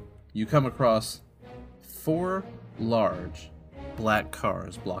 Soon, you come across 4 large black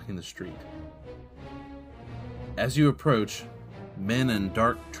cars blocking the street. As you approach, men in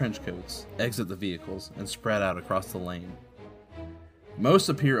dark trench coats exit the vehicles and spread out across the lane. Most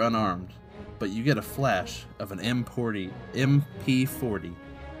appear unarmed, but you get a flash of an MP40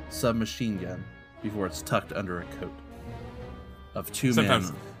 submachine gun before it's tucked under a coat of 2 men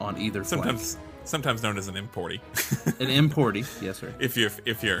on either flank. Sometimes known as an M40. An M40, yes sir. if you're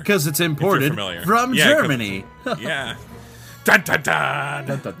Because it's imported familiar. from Germany. Yeah. Dun dun dun.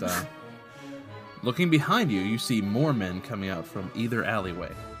 Dun, dun, dun. Looking behind you, you see more men coming out from either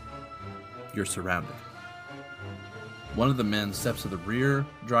alleyway. You're surrounded. One of the men steps to the rear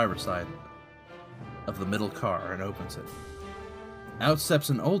driver's side of the middle car and opens it. Out steps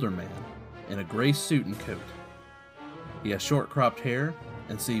an older man in a gray suit and coat. He has short cropped hair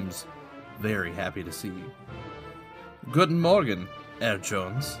and seems very happy to see you. Guten Morgen, Herr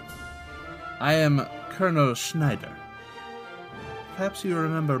Jones. I am Colonel Schneider. Perhaps you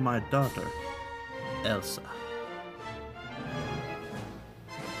remember my daughter, Elsa.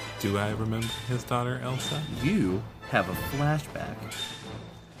 Do I remember his daughter, Elsa? You have a flashback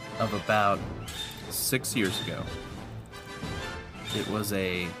of about 6 years ago. It was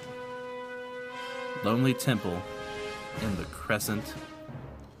a lonely temple in the Crescent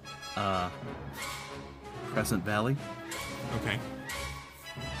Valley. Okay.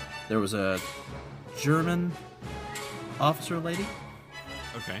 There was a German officer lady.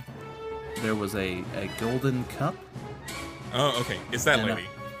 Okay. There was a golden cup. Oh, okay. It's that and lady.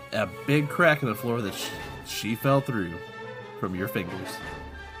 A big crack in the floor that she fell through from your fingers.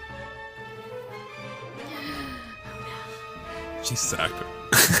 She sucked.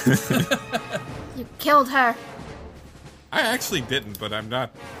 You killed her. I actually didn't, but I'm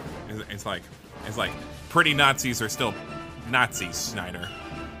not. It's like pretty Nazis are still Nazis, Schneider.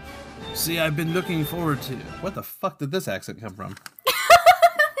 See, I've been looking forward to... What the fuck did this accent come from?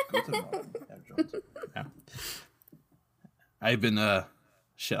 Yeah. I've been,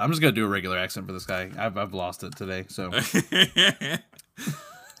 shit, I'm just gonna do a regular accent for this guy. I've lost it today, so...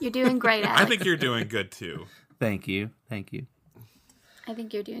 You're doing great, Alex. I think you're doing good, too. Thank you. I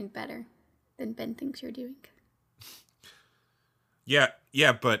think you're doing better than Ben thinks you're doing. Yeah,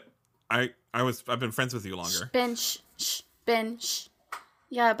 but I've been friends with you longer. Ben.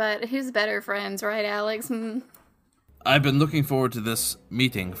 Yeah, but who's better friends, right, Alex? I've been looking forward to this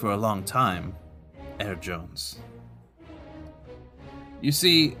meeting for a long time, Herr Jones. You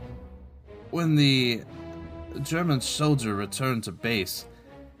see, when the German soldier returned to base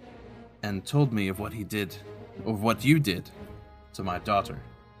and told me of what he did, or what you did to my daughter,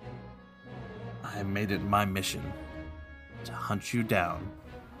 I made it my mission to hunt you down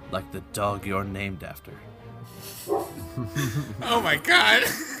like the dog you're named after. Oh my god!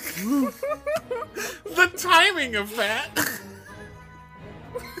 The timing of that!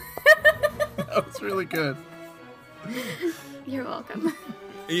 That was really good. You're welcome.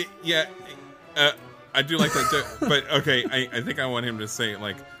 Yeah, I do like that too. But okay, I think I want him to say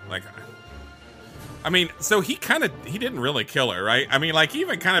like. I mean, so he didn't really kill her, right? I mean, like, he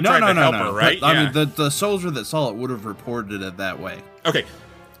even kind of tried to help her, right? But, I mean, the soldier that saw it would have reported it that way. Okay.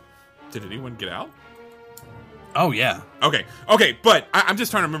 Did anyone get out? Oh, yeah. Okay, but I'm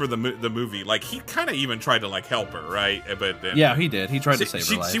just trying to remember the movie. Like, he kind of even tried to, like, help her, right? But then, yeah, he did. He tried to save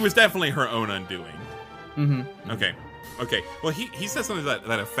her life. She was definitely her own undoing. Mm-hmm. Okay. Well, he said something to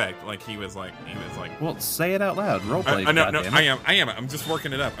that effect. Like, he was like. Well, say it out loud. Roleplay. No, I am. I'm just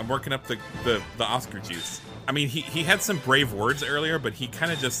working it up. I'm working up the Oscar juice. I mean, he had some brave words earlier, but he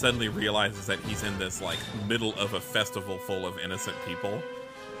kind of just suddenly realizes that he's in this, like, middle of a festival full of innocent people.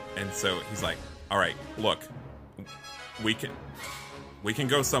 And so he's like, all right, look, we can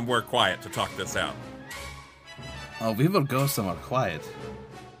go somewhere quiet to talk this out. Oh, we will go somewhere quiet,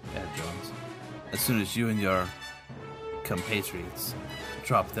 Ed Jones, as soon as you and your compatriots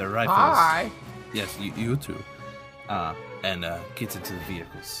drop their rifles. Hi. Yes, you too. And get into the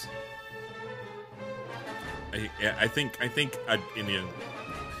vehicles. I think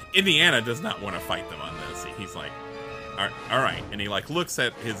Indiana does not want to fight them on this. He's like, all right, and he like looks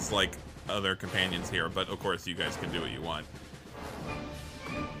at his like other companions here, but of course you guys can do what you want.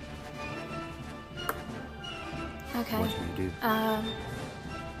 Okay. What do you do?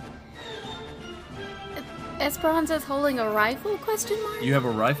 Esperanza's holding a rifle? Question mark. You have a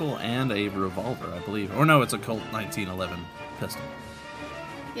rifle and a revolver, I believe. Or no, it's a Colt 1911 pistol.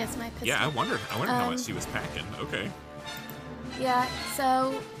 Yes, my pistol. Yeah, I wondered how much she was packing. Okay. Yeah.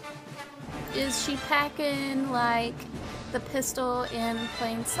 So, is she packing like the pistol in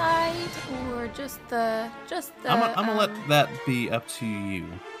plain sight, or just the? I'm gonna let that be up to you.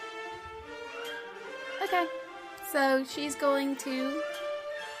 Okay. So she's going to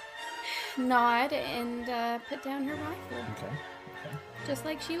nod and put down her rifle, Okay. just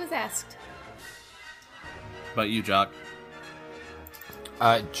like she was asked. But you, Jock.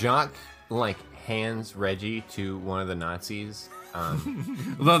 Jock, like, hands Reggie to one of the Nazis.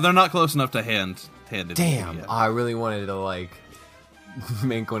 Though they're not close enough to hand it. Damn, yet. I really wanted to, like,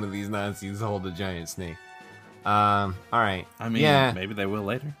 make one of these Nazis hold a giant snake. All right. I mean, yeah. maybe they will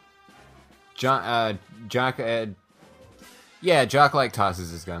later. Jock, like, tosses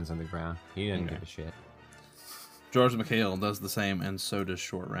his guns on the ground. He didn't give a shit. George McHale does the same, and so does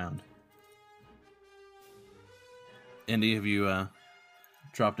Short Round. Indy, have you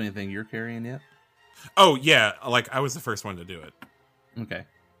dropped anything you're carrying yet? Oh yeah, like I was the first one to do it. Okay.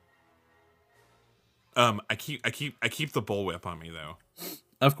 I keep the bullwhip on me though.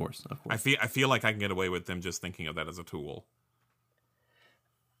 Of course. I feel like I can get away with them just thinking of that as a tool.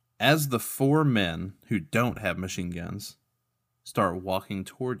 As the 4 men who don't have machine guns start walking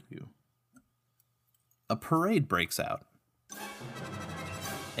toward you, a parade breaks out.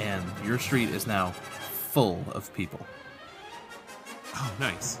 And your street is now full of people. Oh,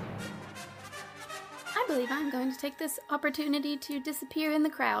 nice. I believe I'm going to take this opportunity to disappear in the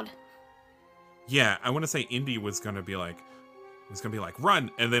crowd. Yeah, I want to say Indy was gonna be like,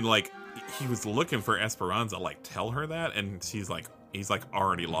 run, and then like he was looking for Esperanza, like tell her that, and he's like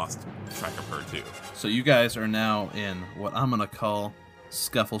already lost track of her too. So you guys are now in what I'm gonna call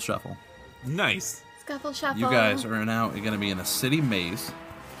Scuffle Shuffle. Nice. Scuffle shuffle. You guys are now going to be in a city maze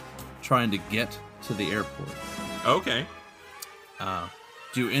trying to get to the airport. Okay.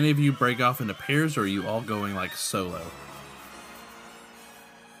 Do any of you break off into pairs, or are you all going like solo?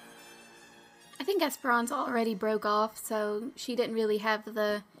 I think Esperanza already broke off, so she didn't really have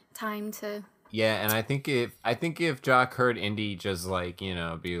the time to. Yeah, and I think if Jock heard Indy just like,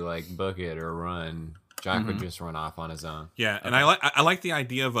 be like book it or run, Jock would just run off on his own. Yeah, and I like the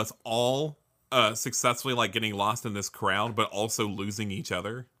idea of us all successfully like getting lost in this crowd, but also losing each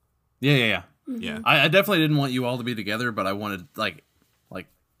other. Yeah. Mm-hmm. Yeah. I definitely didn't want you all to be together, but I wanted like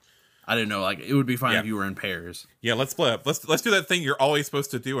I didn't know, like it would be fine if you were in pairs. Yeah, let's split up. Let's do that thing you're always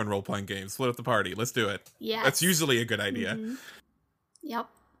supposed to do in role playing games. Split up the party. Let's do it. Yeah. That's usually a good idea. Mm-hmm. Yep.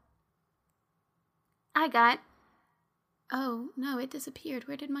 I got. Oh no! It disappeared.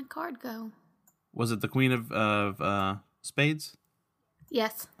 Where did my card go? Was it the Queen of Spades?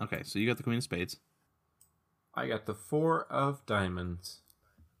 Yes. Okay, so you got the Queen of Spades. I got the 4 of Diamonds.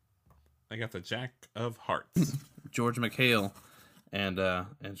 I got the Jack of Hearts. George McHale and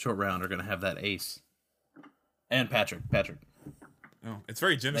Short Round are going to have that ace. And Patrick. Oh, it's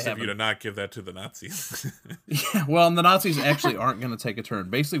very generous of you to not give that to the Nazis. Yeah, well, and the Nazis actually aren't going to take a turn.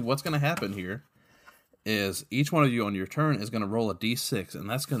 Basically, what's going to happen here is each one of you on your turn is going to roll a d6, and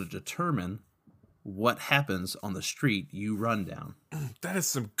that's going to determine what happens on the street you run down. That is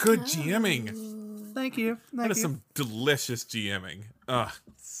some good GMing. Thank you. That is some delicious GMing. Oh,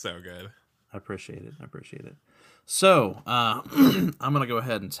 so good. I appreciate it. So, I'm going to go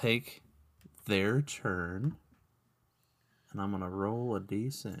ahead and take their turn. And I'm going to roll a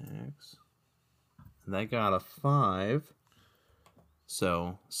d6. And they got a 5.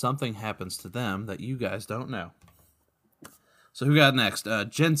 So, something happens to them that you guys don't know. So, who got next?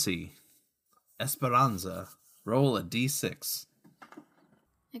 Jency. Esperanza. Roll a d6.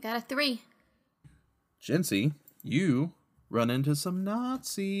 I got a 3. Jency, you run into some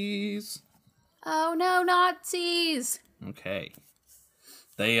Nazis. Oh no, Nazis! Okay.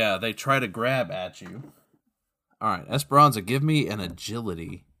 They try to grab at you. All right, Esperanza, give me an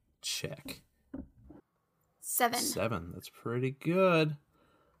agility check. 7. 7. That's pretty good.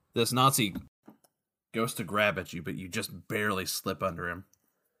 This Nazi goes to grab at you, but you just barely slip under him.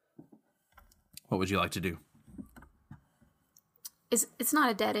 What would you like to do? It's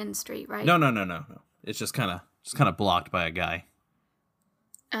not a dead end street, right? No. It's just kind of blocked by a guy.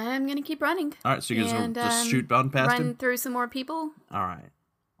 I'm gonna keep running. All right, so you just shoot on past him. Run through some more people. All right.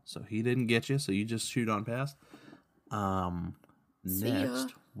 So he didn't get you, so you just shoot on past.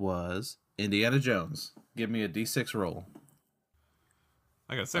 Next was Indiana Jones. Give me a d6 roll.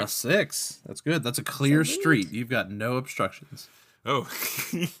 I got a 6. A 6. That's good. That's a clear street. You've got no obstructions. Oh.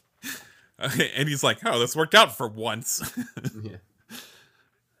 And he's like, oh, this worked out for once. Yeah.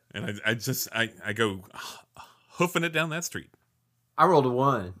 And I go hoofing it down that street. I rolled a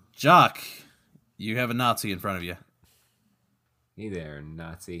 1. Jock, you have a Nazi in front of you. Hey there,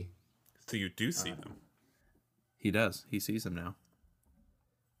 Nazi. So you do see them. He does. He sees him now.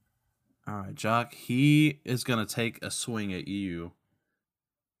 All right, Jock, he is going to take a swing at you,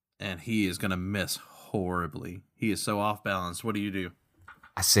 and he is going to miss horribly. He is so off balance. What do you do?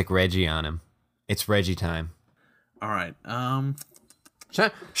 I sick Reggie on him. It's Reggie time. All right.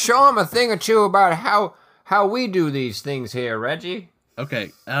 Show him a thing or two about how we do these things here, Reggie.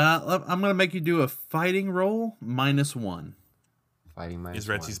 Okay. I'm going to make you do a fighting roll -1. Fighting Is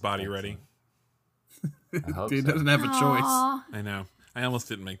Reggie's body ready? I hope He so. doesn't have a choice. Aw. I know. I almost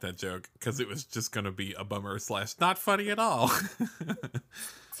didn't make that joke because it was just going to be a bummer / not funny at all.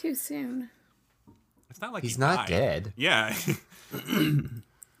 Too soon. It's not like He's he not died. dead. Yeah.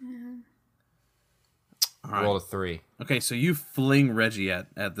 All right. Roll a 3. Okay, so you fling Reggie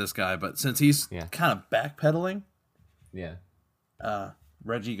at this guy, but since he's kind of backpedaling, Yeah.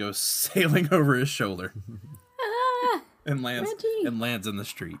 Reggie goes sailing over his shoulder and Reggie. lands in the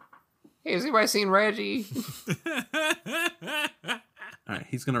street. Hey, has anybody seen Reggie? All All right,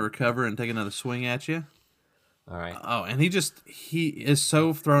 he's gonna recover and take another swing at you. All right. Oh, and he is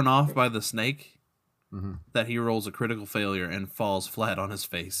so thrown off by the snake that he rolls a critical failure and falls flat on his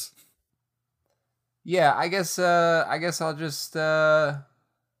face. Yeah, I guess I'll just I'll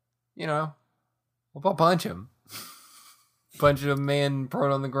punch him. Punch a man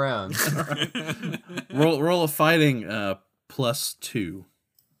prone on the ground. Roll a fighting +2.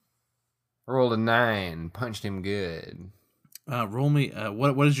 Rolled a 9, punched him good. Roll me.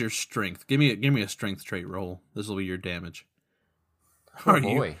 What is your strength? Give me a strength trait roll. This will be your damage. Oh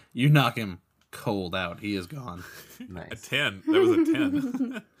boy, you knock him cold out. He is gone. Nice. A 10. That was a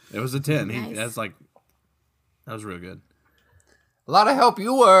 10. It was a 10. Nice. That was real good. A lot of help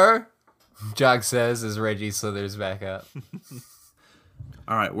you were, Jock says as Reggie slithers back up.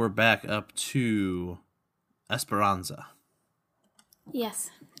 All right, we're back up to Esperanza. Yes.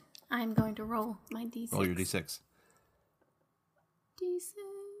 I'm going to roll my D6. Roll your d6. D6.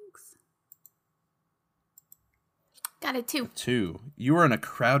 Got a 2. 2. You are in a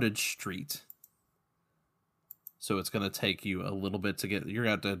crowded street. So it's going to take you a little bit to get... You're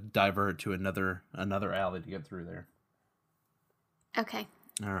going to have to divert to another alley to get through there. Okay.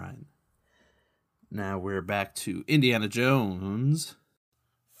 All right. Now we're back to Indiana Jones.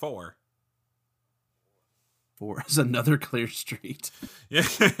 4. 4 is another clear street. Yeah.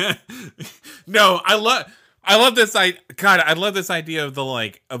 No, I love this. I love this idea of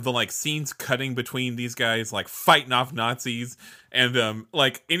the scenes cutting between these guys like fighting off Nazis, and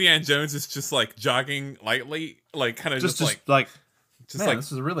Indiana Jones is just like jogging lightly, like kind of just like just man,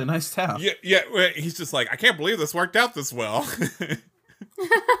 this is a really nice town. yeah. He's just like, I can't believe this worked out this well.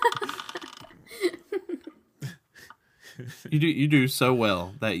 You do so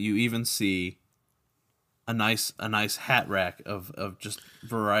well that you even see a nice hat rack of just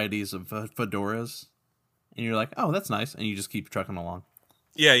varieties of fedoras, and you're like, oh, that's nice, and you just keep trucking along.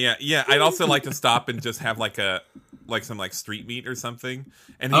 Yeah. I'd also like to stop and just have some street meat or something.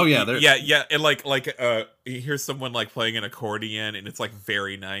 And and he hears someone like playing an accordion, and it's like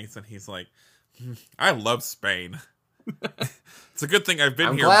very nice, and he's like, I love Spain. It's a good thing I've been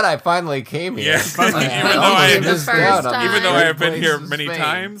I'm here. glad I finally came here. Yeah. Even though I have been Places here in many Spain.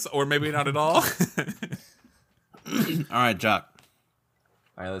 times, or maybe not at all. All right, Jock.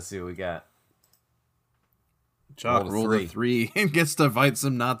 All right, let's see what we got. Jock Rolled a rolled a 3 and gets to fight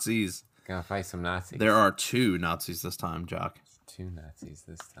some Nazis. Gonna fight some Nazis. There are 2 Nazis this time, Jock. 2 Nazis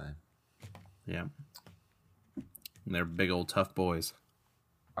this time. Yeah. And they're big old tough boys.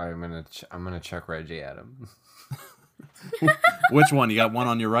 All right, I'm gonna chuck Reggie at him. Which one? You got one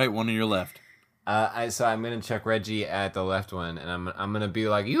on your right, one on your left. So I'm gonna chuck Reggie at the left one, and I'm gonna be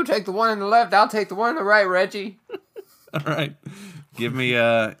like, you take the one on the left, I'll take the one on the right, Reggie. All right. Give me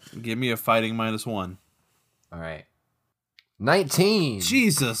a fighting -1. All right. 19.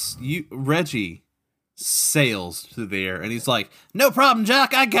 Jesus, Reggie sails through the air, and he's like, "No problem,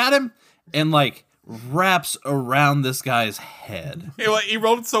 Jock, I got him," and like wraps around this guy's head. He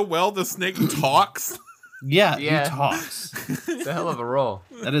rolled it so well, the snake talks. Yeah, Yeah. he talks. It's a hell of a roll.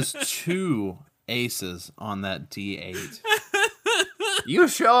 That is 2 aces on that D8. You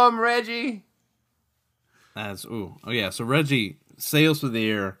show him, Reggie. Oh yeah. So Reggie sails through the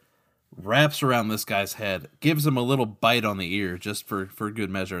air, wraps around this guy's head, gives him a little bite on the ear just for good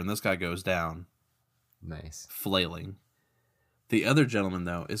measure, and this guy goes down, Nice. flailing. The other gentleman,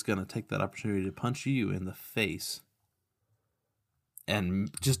 though, is going to take that opportunity to punch you in the face, and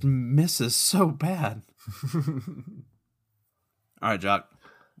just misses so bad. All right, Jock,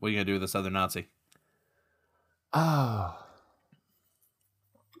 what are you gonna do with this other Nazi? Oh.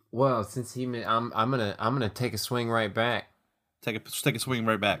 Well, since I'm gonna take a swing right back. Take a swing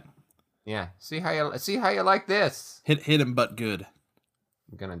right back. Yeah. See how you like this. Hit him, but good.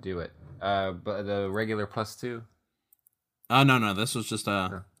 I'm gonna do it. But the regular +2. No. This was just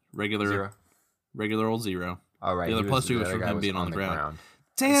a regular 0. regular old 0. All right. The other +2 was other from guy him being on the ground.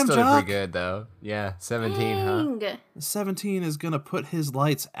 It's Damn, still Jock. pretty good though. Yeah. 17, huh? Dang. 17 is gonna put his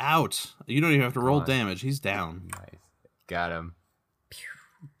lights out. You don't even have to roll on. damage. He's down. Nice. Got him.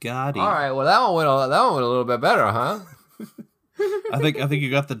 Got him. All right. Well, that one went a little bit better, huh? I think you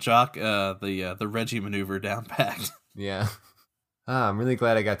got the Jock the Reggie maneuver down packed. Yeah. I'm really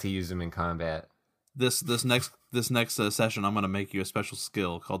glad I got to use him in combat. This next session, I'm gonna make you a special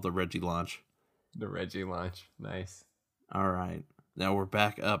skill called the Reggie launch. The Reggie launch. Nice. All right, now we're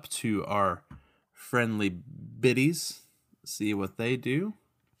back up to our friendly biddies. See what they do.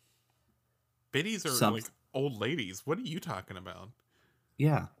 Biddies are like old ladies. What are you talking about?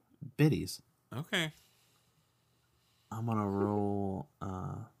 Yeah, biddies. Okay. I'm gonna roll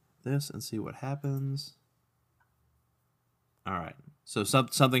this and see what happens. All right. So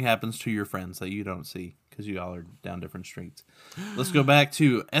something happens to your friends that you don't see because you all are down different streets. Let's go back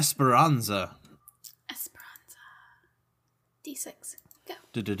to Esperanza. Esperanza. D6. Go.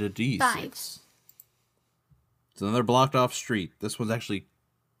 D6. 5. It's another blocked off street. This one's actually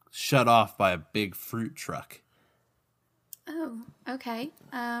shut off by a big fruit truck. Oh, okay.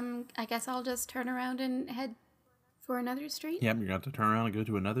 I guess I'll just turn around and head for another street. Yep, you're going to have to turn around and go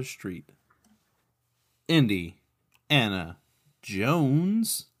to another street. Indiana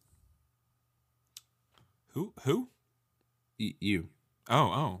Jones. Who? You.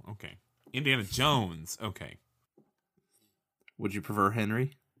 Oh, okay. Indiana Jones. Okay. Would you prefer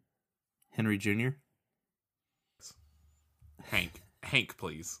Henry? Henry Jr.? Hank,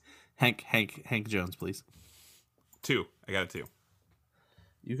 please. Hank Jones, please. 2. I got a 2.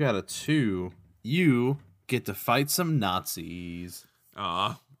 You got a 2. You get to fight some Nazis.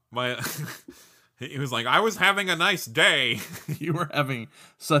 Aw. He was like, I was having a nice day. You were having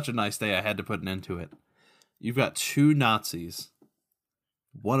such a nice day, I had to put an end to it. You've got 2 Nazis.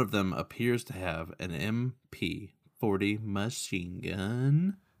 One of them appears to have an MP40 machine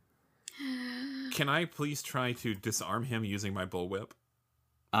gun. Can I please try to disarm him using my bullwhip?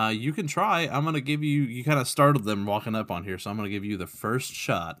 You can try. I'm going to give you... You kind of startled them walking up on here, so I'm going to give you the first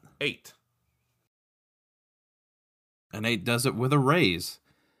shot. 8. An 8 does it with a raise.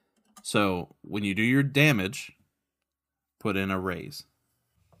 So, when you do your damage, put in a raise.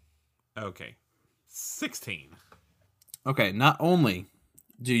 Okay. 16. Okay, not only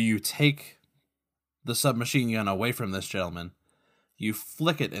do you take the submachine gun away from this gentleman, you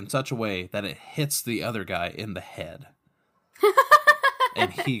flick it in such a way that it hits the other guy in the head.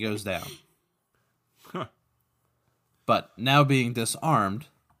 And he goes down. Huh. But now being disarmed,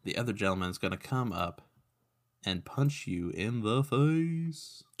 the other gentleman's going to come up and punch you in the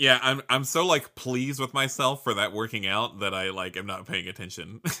face. Yeah, I'm so like pleased with myself for that working out that I like am not paying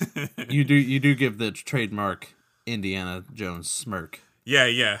attention. You do give the trademark Indiana Jones smirk.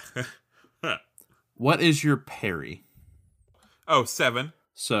 Yeah. What is your parry? Oh, 7.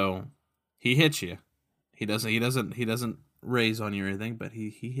 So he hits you. He doesn't raise on you or anything, but he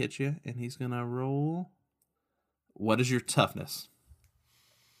hits you and he's gonna roll. What is your toughness?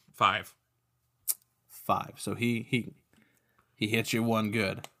 5. 5. So he hits you one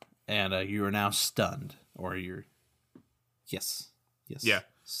good, and you are now stunned, or you're yes, Yeah.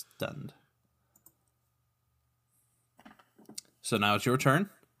 stunned. So now it's your turn.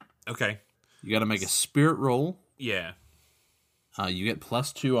 Okay. You got to make a spirit roll. Yeah. You get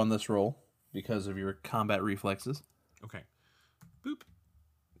 +2 on this roll because of your combat reflexes. Okay. Boop.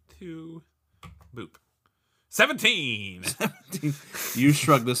 2. Boop. 17. You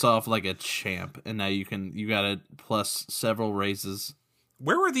shrug this off like a champ, and now you got it plus several raises.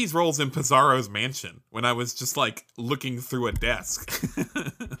 Where were these rolls in Pizarro's mansion when I was just like looking through a desk?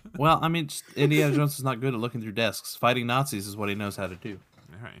 Well, I mean, Indiana Jones is not good at looking through desks. Fighting Nazis is what he knows how to do.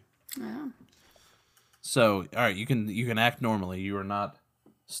 All right. Yeah. So, all right, you can act normally. You are not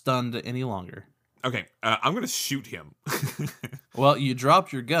stunned any longer. Okay, I'm gonna shoot him. Well, you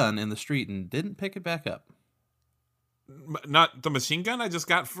dropped your gun in the street and didn't pick it back up. Not the machine gun I just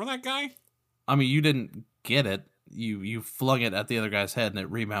got from that guy? I mean, you didn't get it. You flung it at the other guy's head and it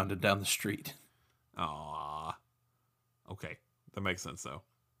rebounded down the street. Aww. Okay, that makes sense though.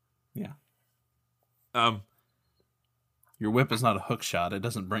 Yeah. Your whip is not a hook shot. It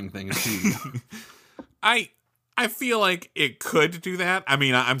doesn't bring things to you. I feel like it could do that. I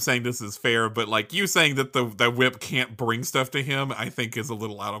mean, I'm saying this is fair, but like you saying that the whip can't bring stuff to him, I think is a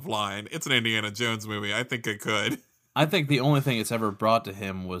little out of line. It's an Indiana Jones movie. I think it could. I think the only thing it's ever brought to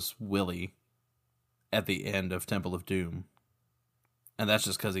him was Willie at the end of Temple of Doom. And that's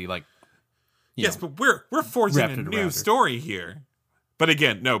just because he Yes, but we're forging a new story here. But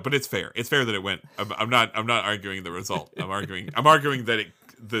again, no, but it's fair. It's fair that it went. I'm not arguing the result. I'm arguing that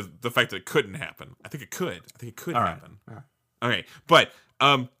the fact that it couldn't happen. I think it could. I think it could happen. All right. Okay, but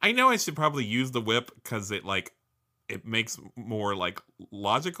I know I should probably use the whip because it makes more like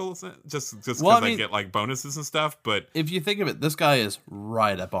logical sense. Just because I get like bonuses and stuff. But if you think of it, this guy is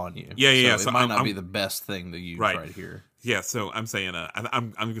right up on you. Yeah. So it might not be the best thing to use right here. Yeah, so I'm saying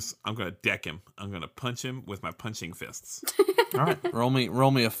I'm gonna deck him. I'm gonna punch him with my punching fists. All right, roll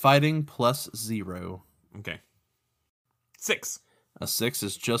me a fighting +0. Okay, 6. A 6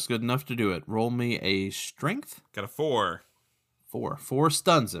 is just good enough to do it. Roll me a strength. Got a 4. 4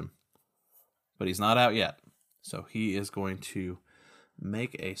 stuns him, but he's not out yet. So he is going to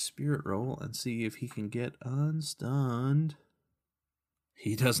make a spirit roll and see if he can get unstunned.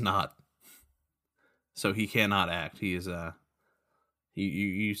 He does not. So he cannot act. He is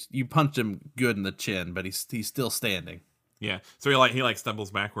you punched him good in the chin, but he's still standing. Yeah. So he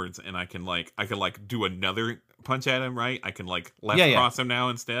stumbles backwards, and I can do another punch at him, right? I can left cross him now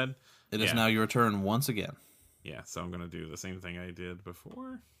instead. It is now your turn once again. Yeah. So I'm gonna do the same thing I did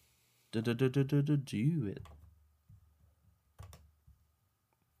before. Do it.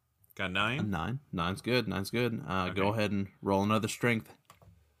 Got 9. A 9. 9's good. 9's good. Okay. Go ahead and roll another strength.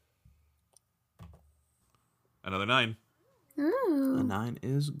 Another 9. Ooh. A 9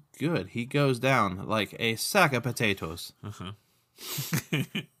 is good. He goes down like a sack of potatoes. Uh-huh.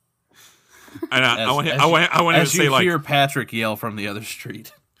 And I want to say you hear Patrick yell from the other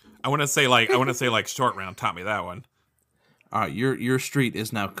street. I want to say short round taught me that one. All right, your street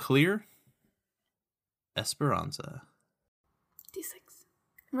is now clear. Esperanza. D6.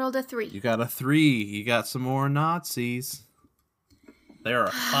 Rolled a 3. You got a 3. You got some more Nazis. They are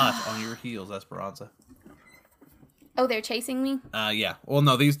hot on your heels, Esperanza. Oh, they're chasing me? Yeah. Well,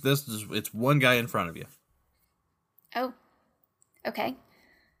 no, it's one guy in front of you. Oh. Okay.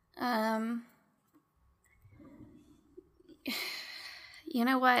 You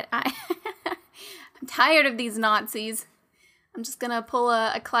know what? I'm tired of these Nazis. I'm just gonna pull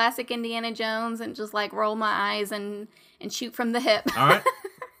a classic Indiana Jones and just roll my eyes and shoot from the hip. All right.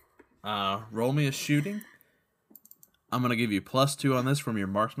 Roll me a shooting. I'm gonna give you +2 on this from your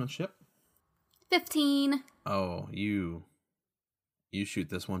marksmanship. 15. Oh, you shoot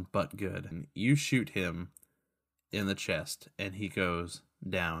this one but good. And you shoot him in the chest, and he goes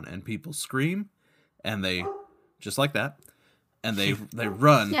down, and people scream, and they, just like that, and they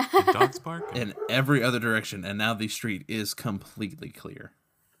run Dogs bark in every other direction, and now the street is completely clear.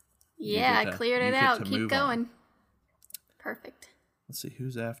 Yeah, I cleared it out. Keep going. On. Perfect. Let's see,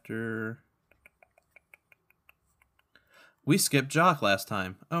 who's after... We skipped Jock last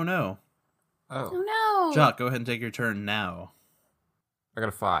time. Oh, no. Oh no. Jock, go ahead and take your turn now. I got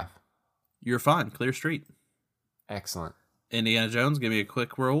a 5. You're fine. Clear street. Excellent. Indiana Jones, give me a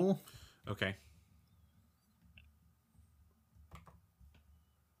quick roll. Okay.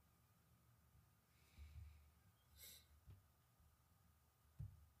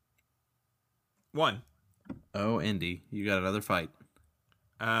 One. Oh, Indy, you got another fight.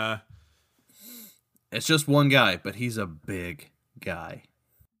 It's just one guy, but he's a big guy.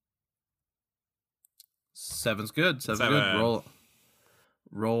 7's good. 7's good.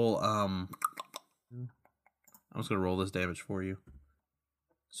 Roll. I'm just gonna roll this damage for you.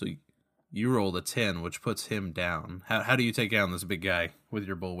 So you rolled a 10, which puts him down. How do you take down this big guy with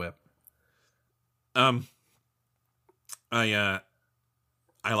your bullwhip? I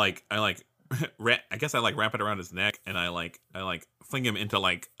guess I wrap it around his neck, and I fling him into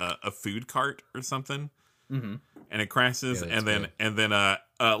a food cart or something. Mm-hmm. And it crashes, Yeah, and then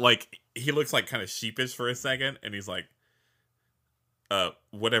he looks kind of sheepish for a second, and he's like,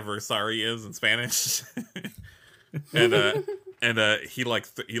 whatever sorry is in Spanish. and he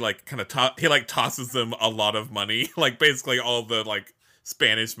tosses them a lot of money, basically all the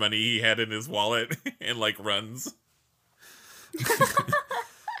Spanish money he had in his wallet, and runs.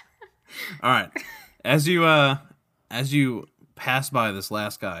 All right. As you pass by this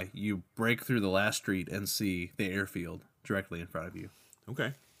last guy, you break through the last street and see the airfield directly in front of you.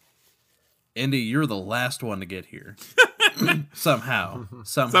 Okay. Indy, you're the last one to get here. Somehow.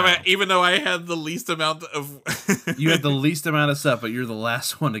 Even though I had the least amount of... You had the least amount of stuff, but you're the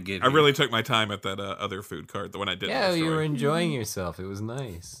last one to get here. I really took my time at that other food cart, the one I didn't Yeah, destroy. you were enjoying yourself. It was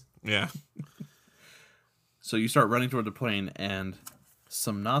nice. Yeah. So you start running toward the plane, and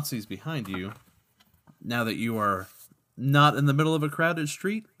some Nazis behind you, now that you are not in the middle of a crowded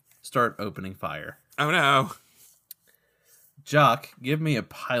street, start opening fire. Oh, no. Jock, give me a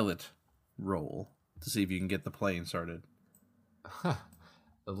pilot roll to see if you can get the plane started.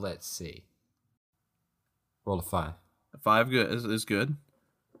 Let's see. Roll a 5. 5 good is good.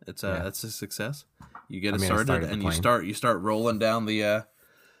 It's a success. You get it started, started the and plane. you start rolling down the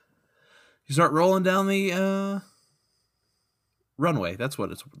runway. That's what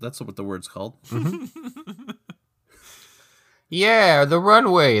the word's called. Yeah, the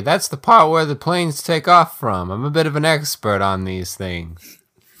runway. That's the part where the planes take off from. I'm a bit of an expert on these things.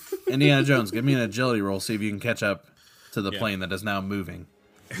 Indiana Jones, give me an agility roll. See if you can catch up to the plane that is now moving.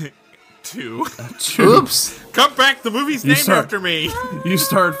 2. Oops. Come back! The movie's named after me. You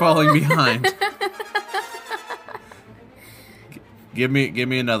start falling behind. Give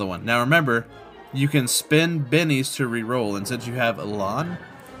me another one. Now remember, you can spend bennies to re-roll, and since you have Elan,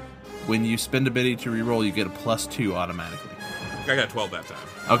 when you spend a benny to re-roll, you get a +2 automatically. I got 12 that time.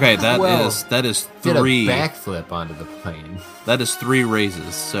 Okay, that is 3. Did a backflip onto the plane. That is 3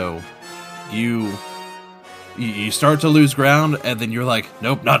 raises. So you start to lose ground, and then you're like,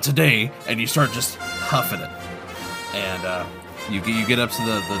 nope, not today, and you start just huffing it. and you get up to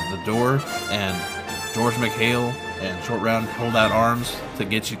the door, and George McHale and Short Round hold out arms to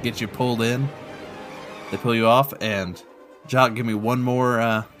get you pulled in. They pull you off, and Jock, give me one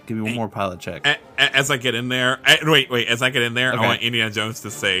more pilot check. As I get in there, wait. As I get in there, Okay. I want Indiana Jones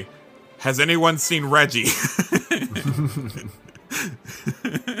to say, "Has anyone seen Reggie?"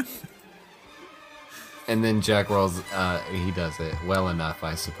 And then Jack rolls. He does it well enough,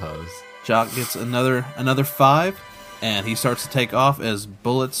 I suppose. Jock gets another 5, and he starts to take off as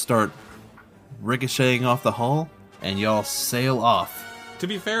bullets start ricocheting off the hull, and y'all sail off. To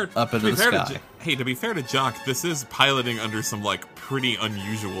be fair, Up into the sky. To be fair to Jock, this is piloting under some like pretty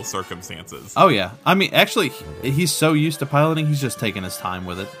unusual circumstances. Oh yeah, I mean, actually, he's so used to piloting, he's just taking his time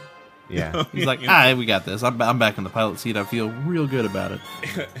with it. Yeah. He's like, we got this. I'm back in the pilot seat. I feel real good about it.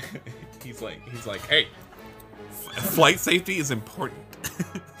 He's like, hey, flight safety is important.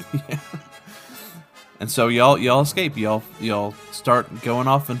 And so y'all escape. Y'all start going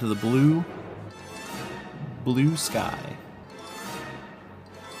off into the blue sky.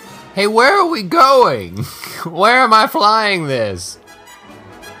 Hey, where are we going? Where am I flying this?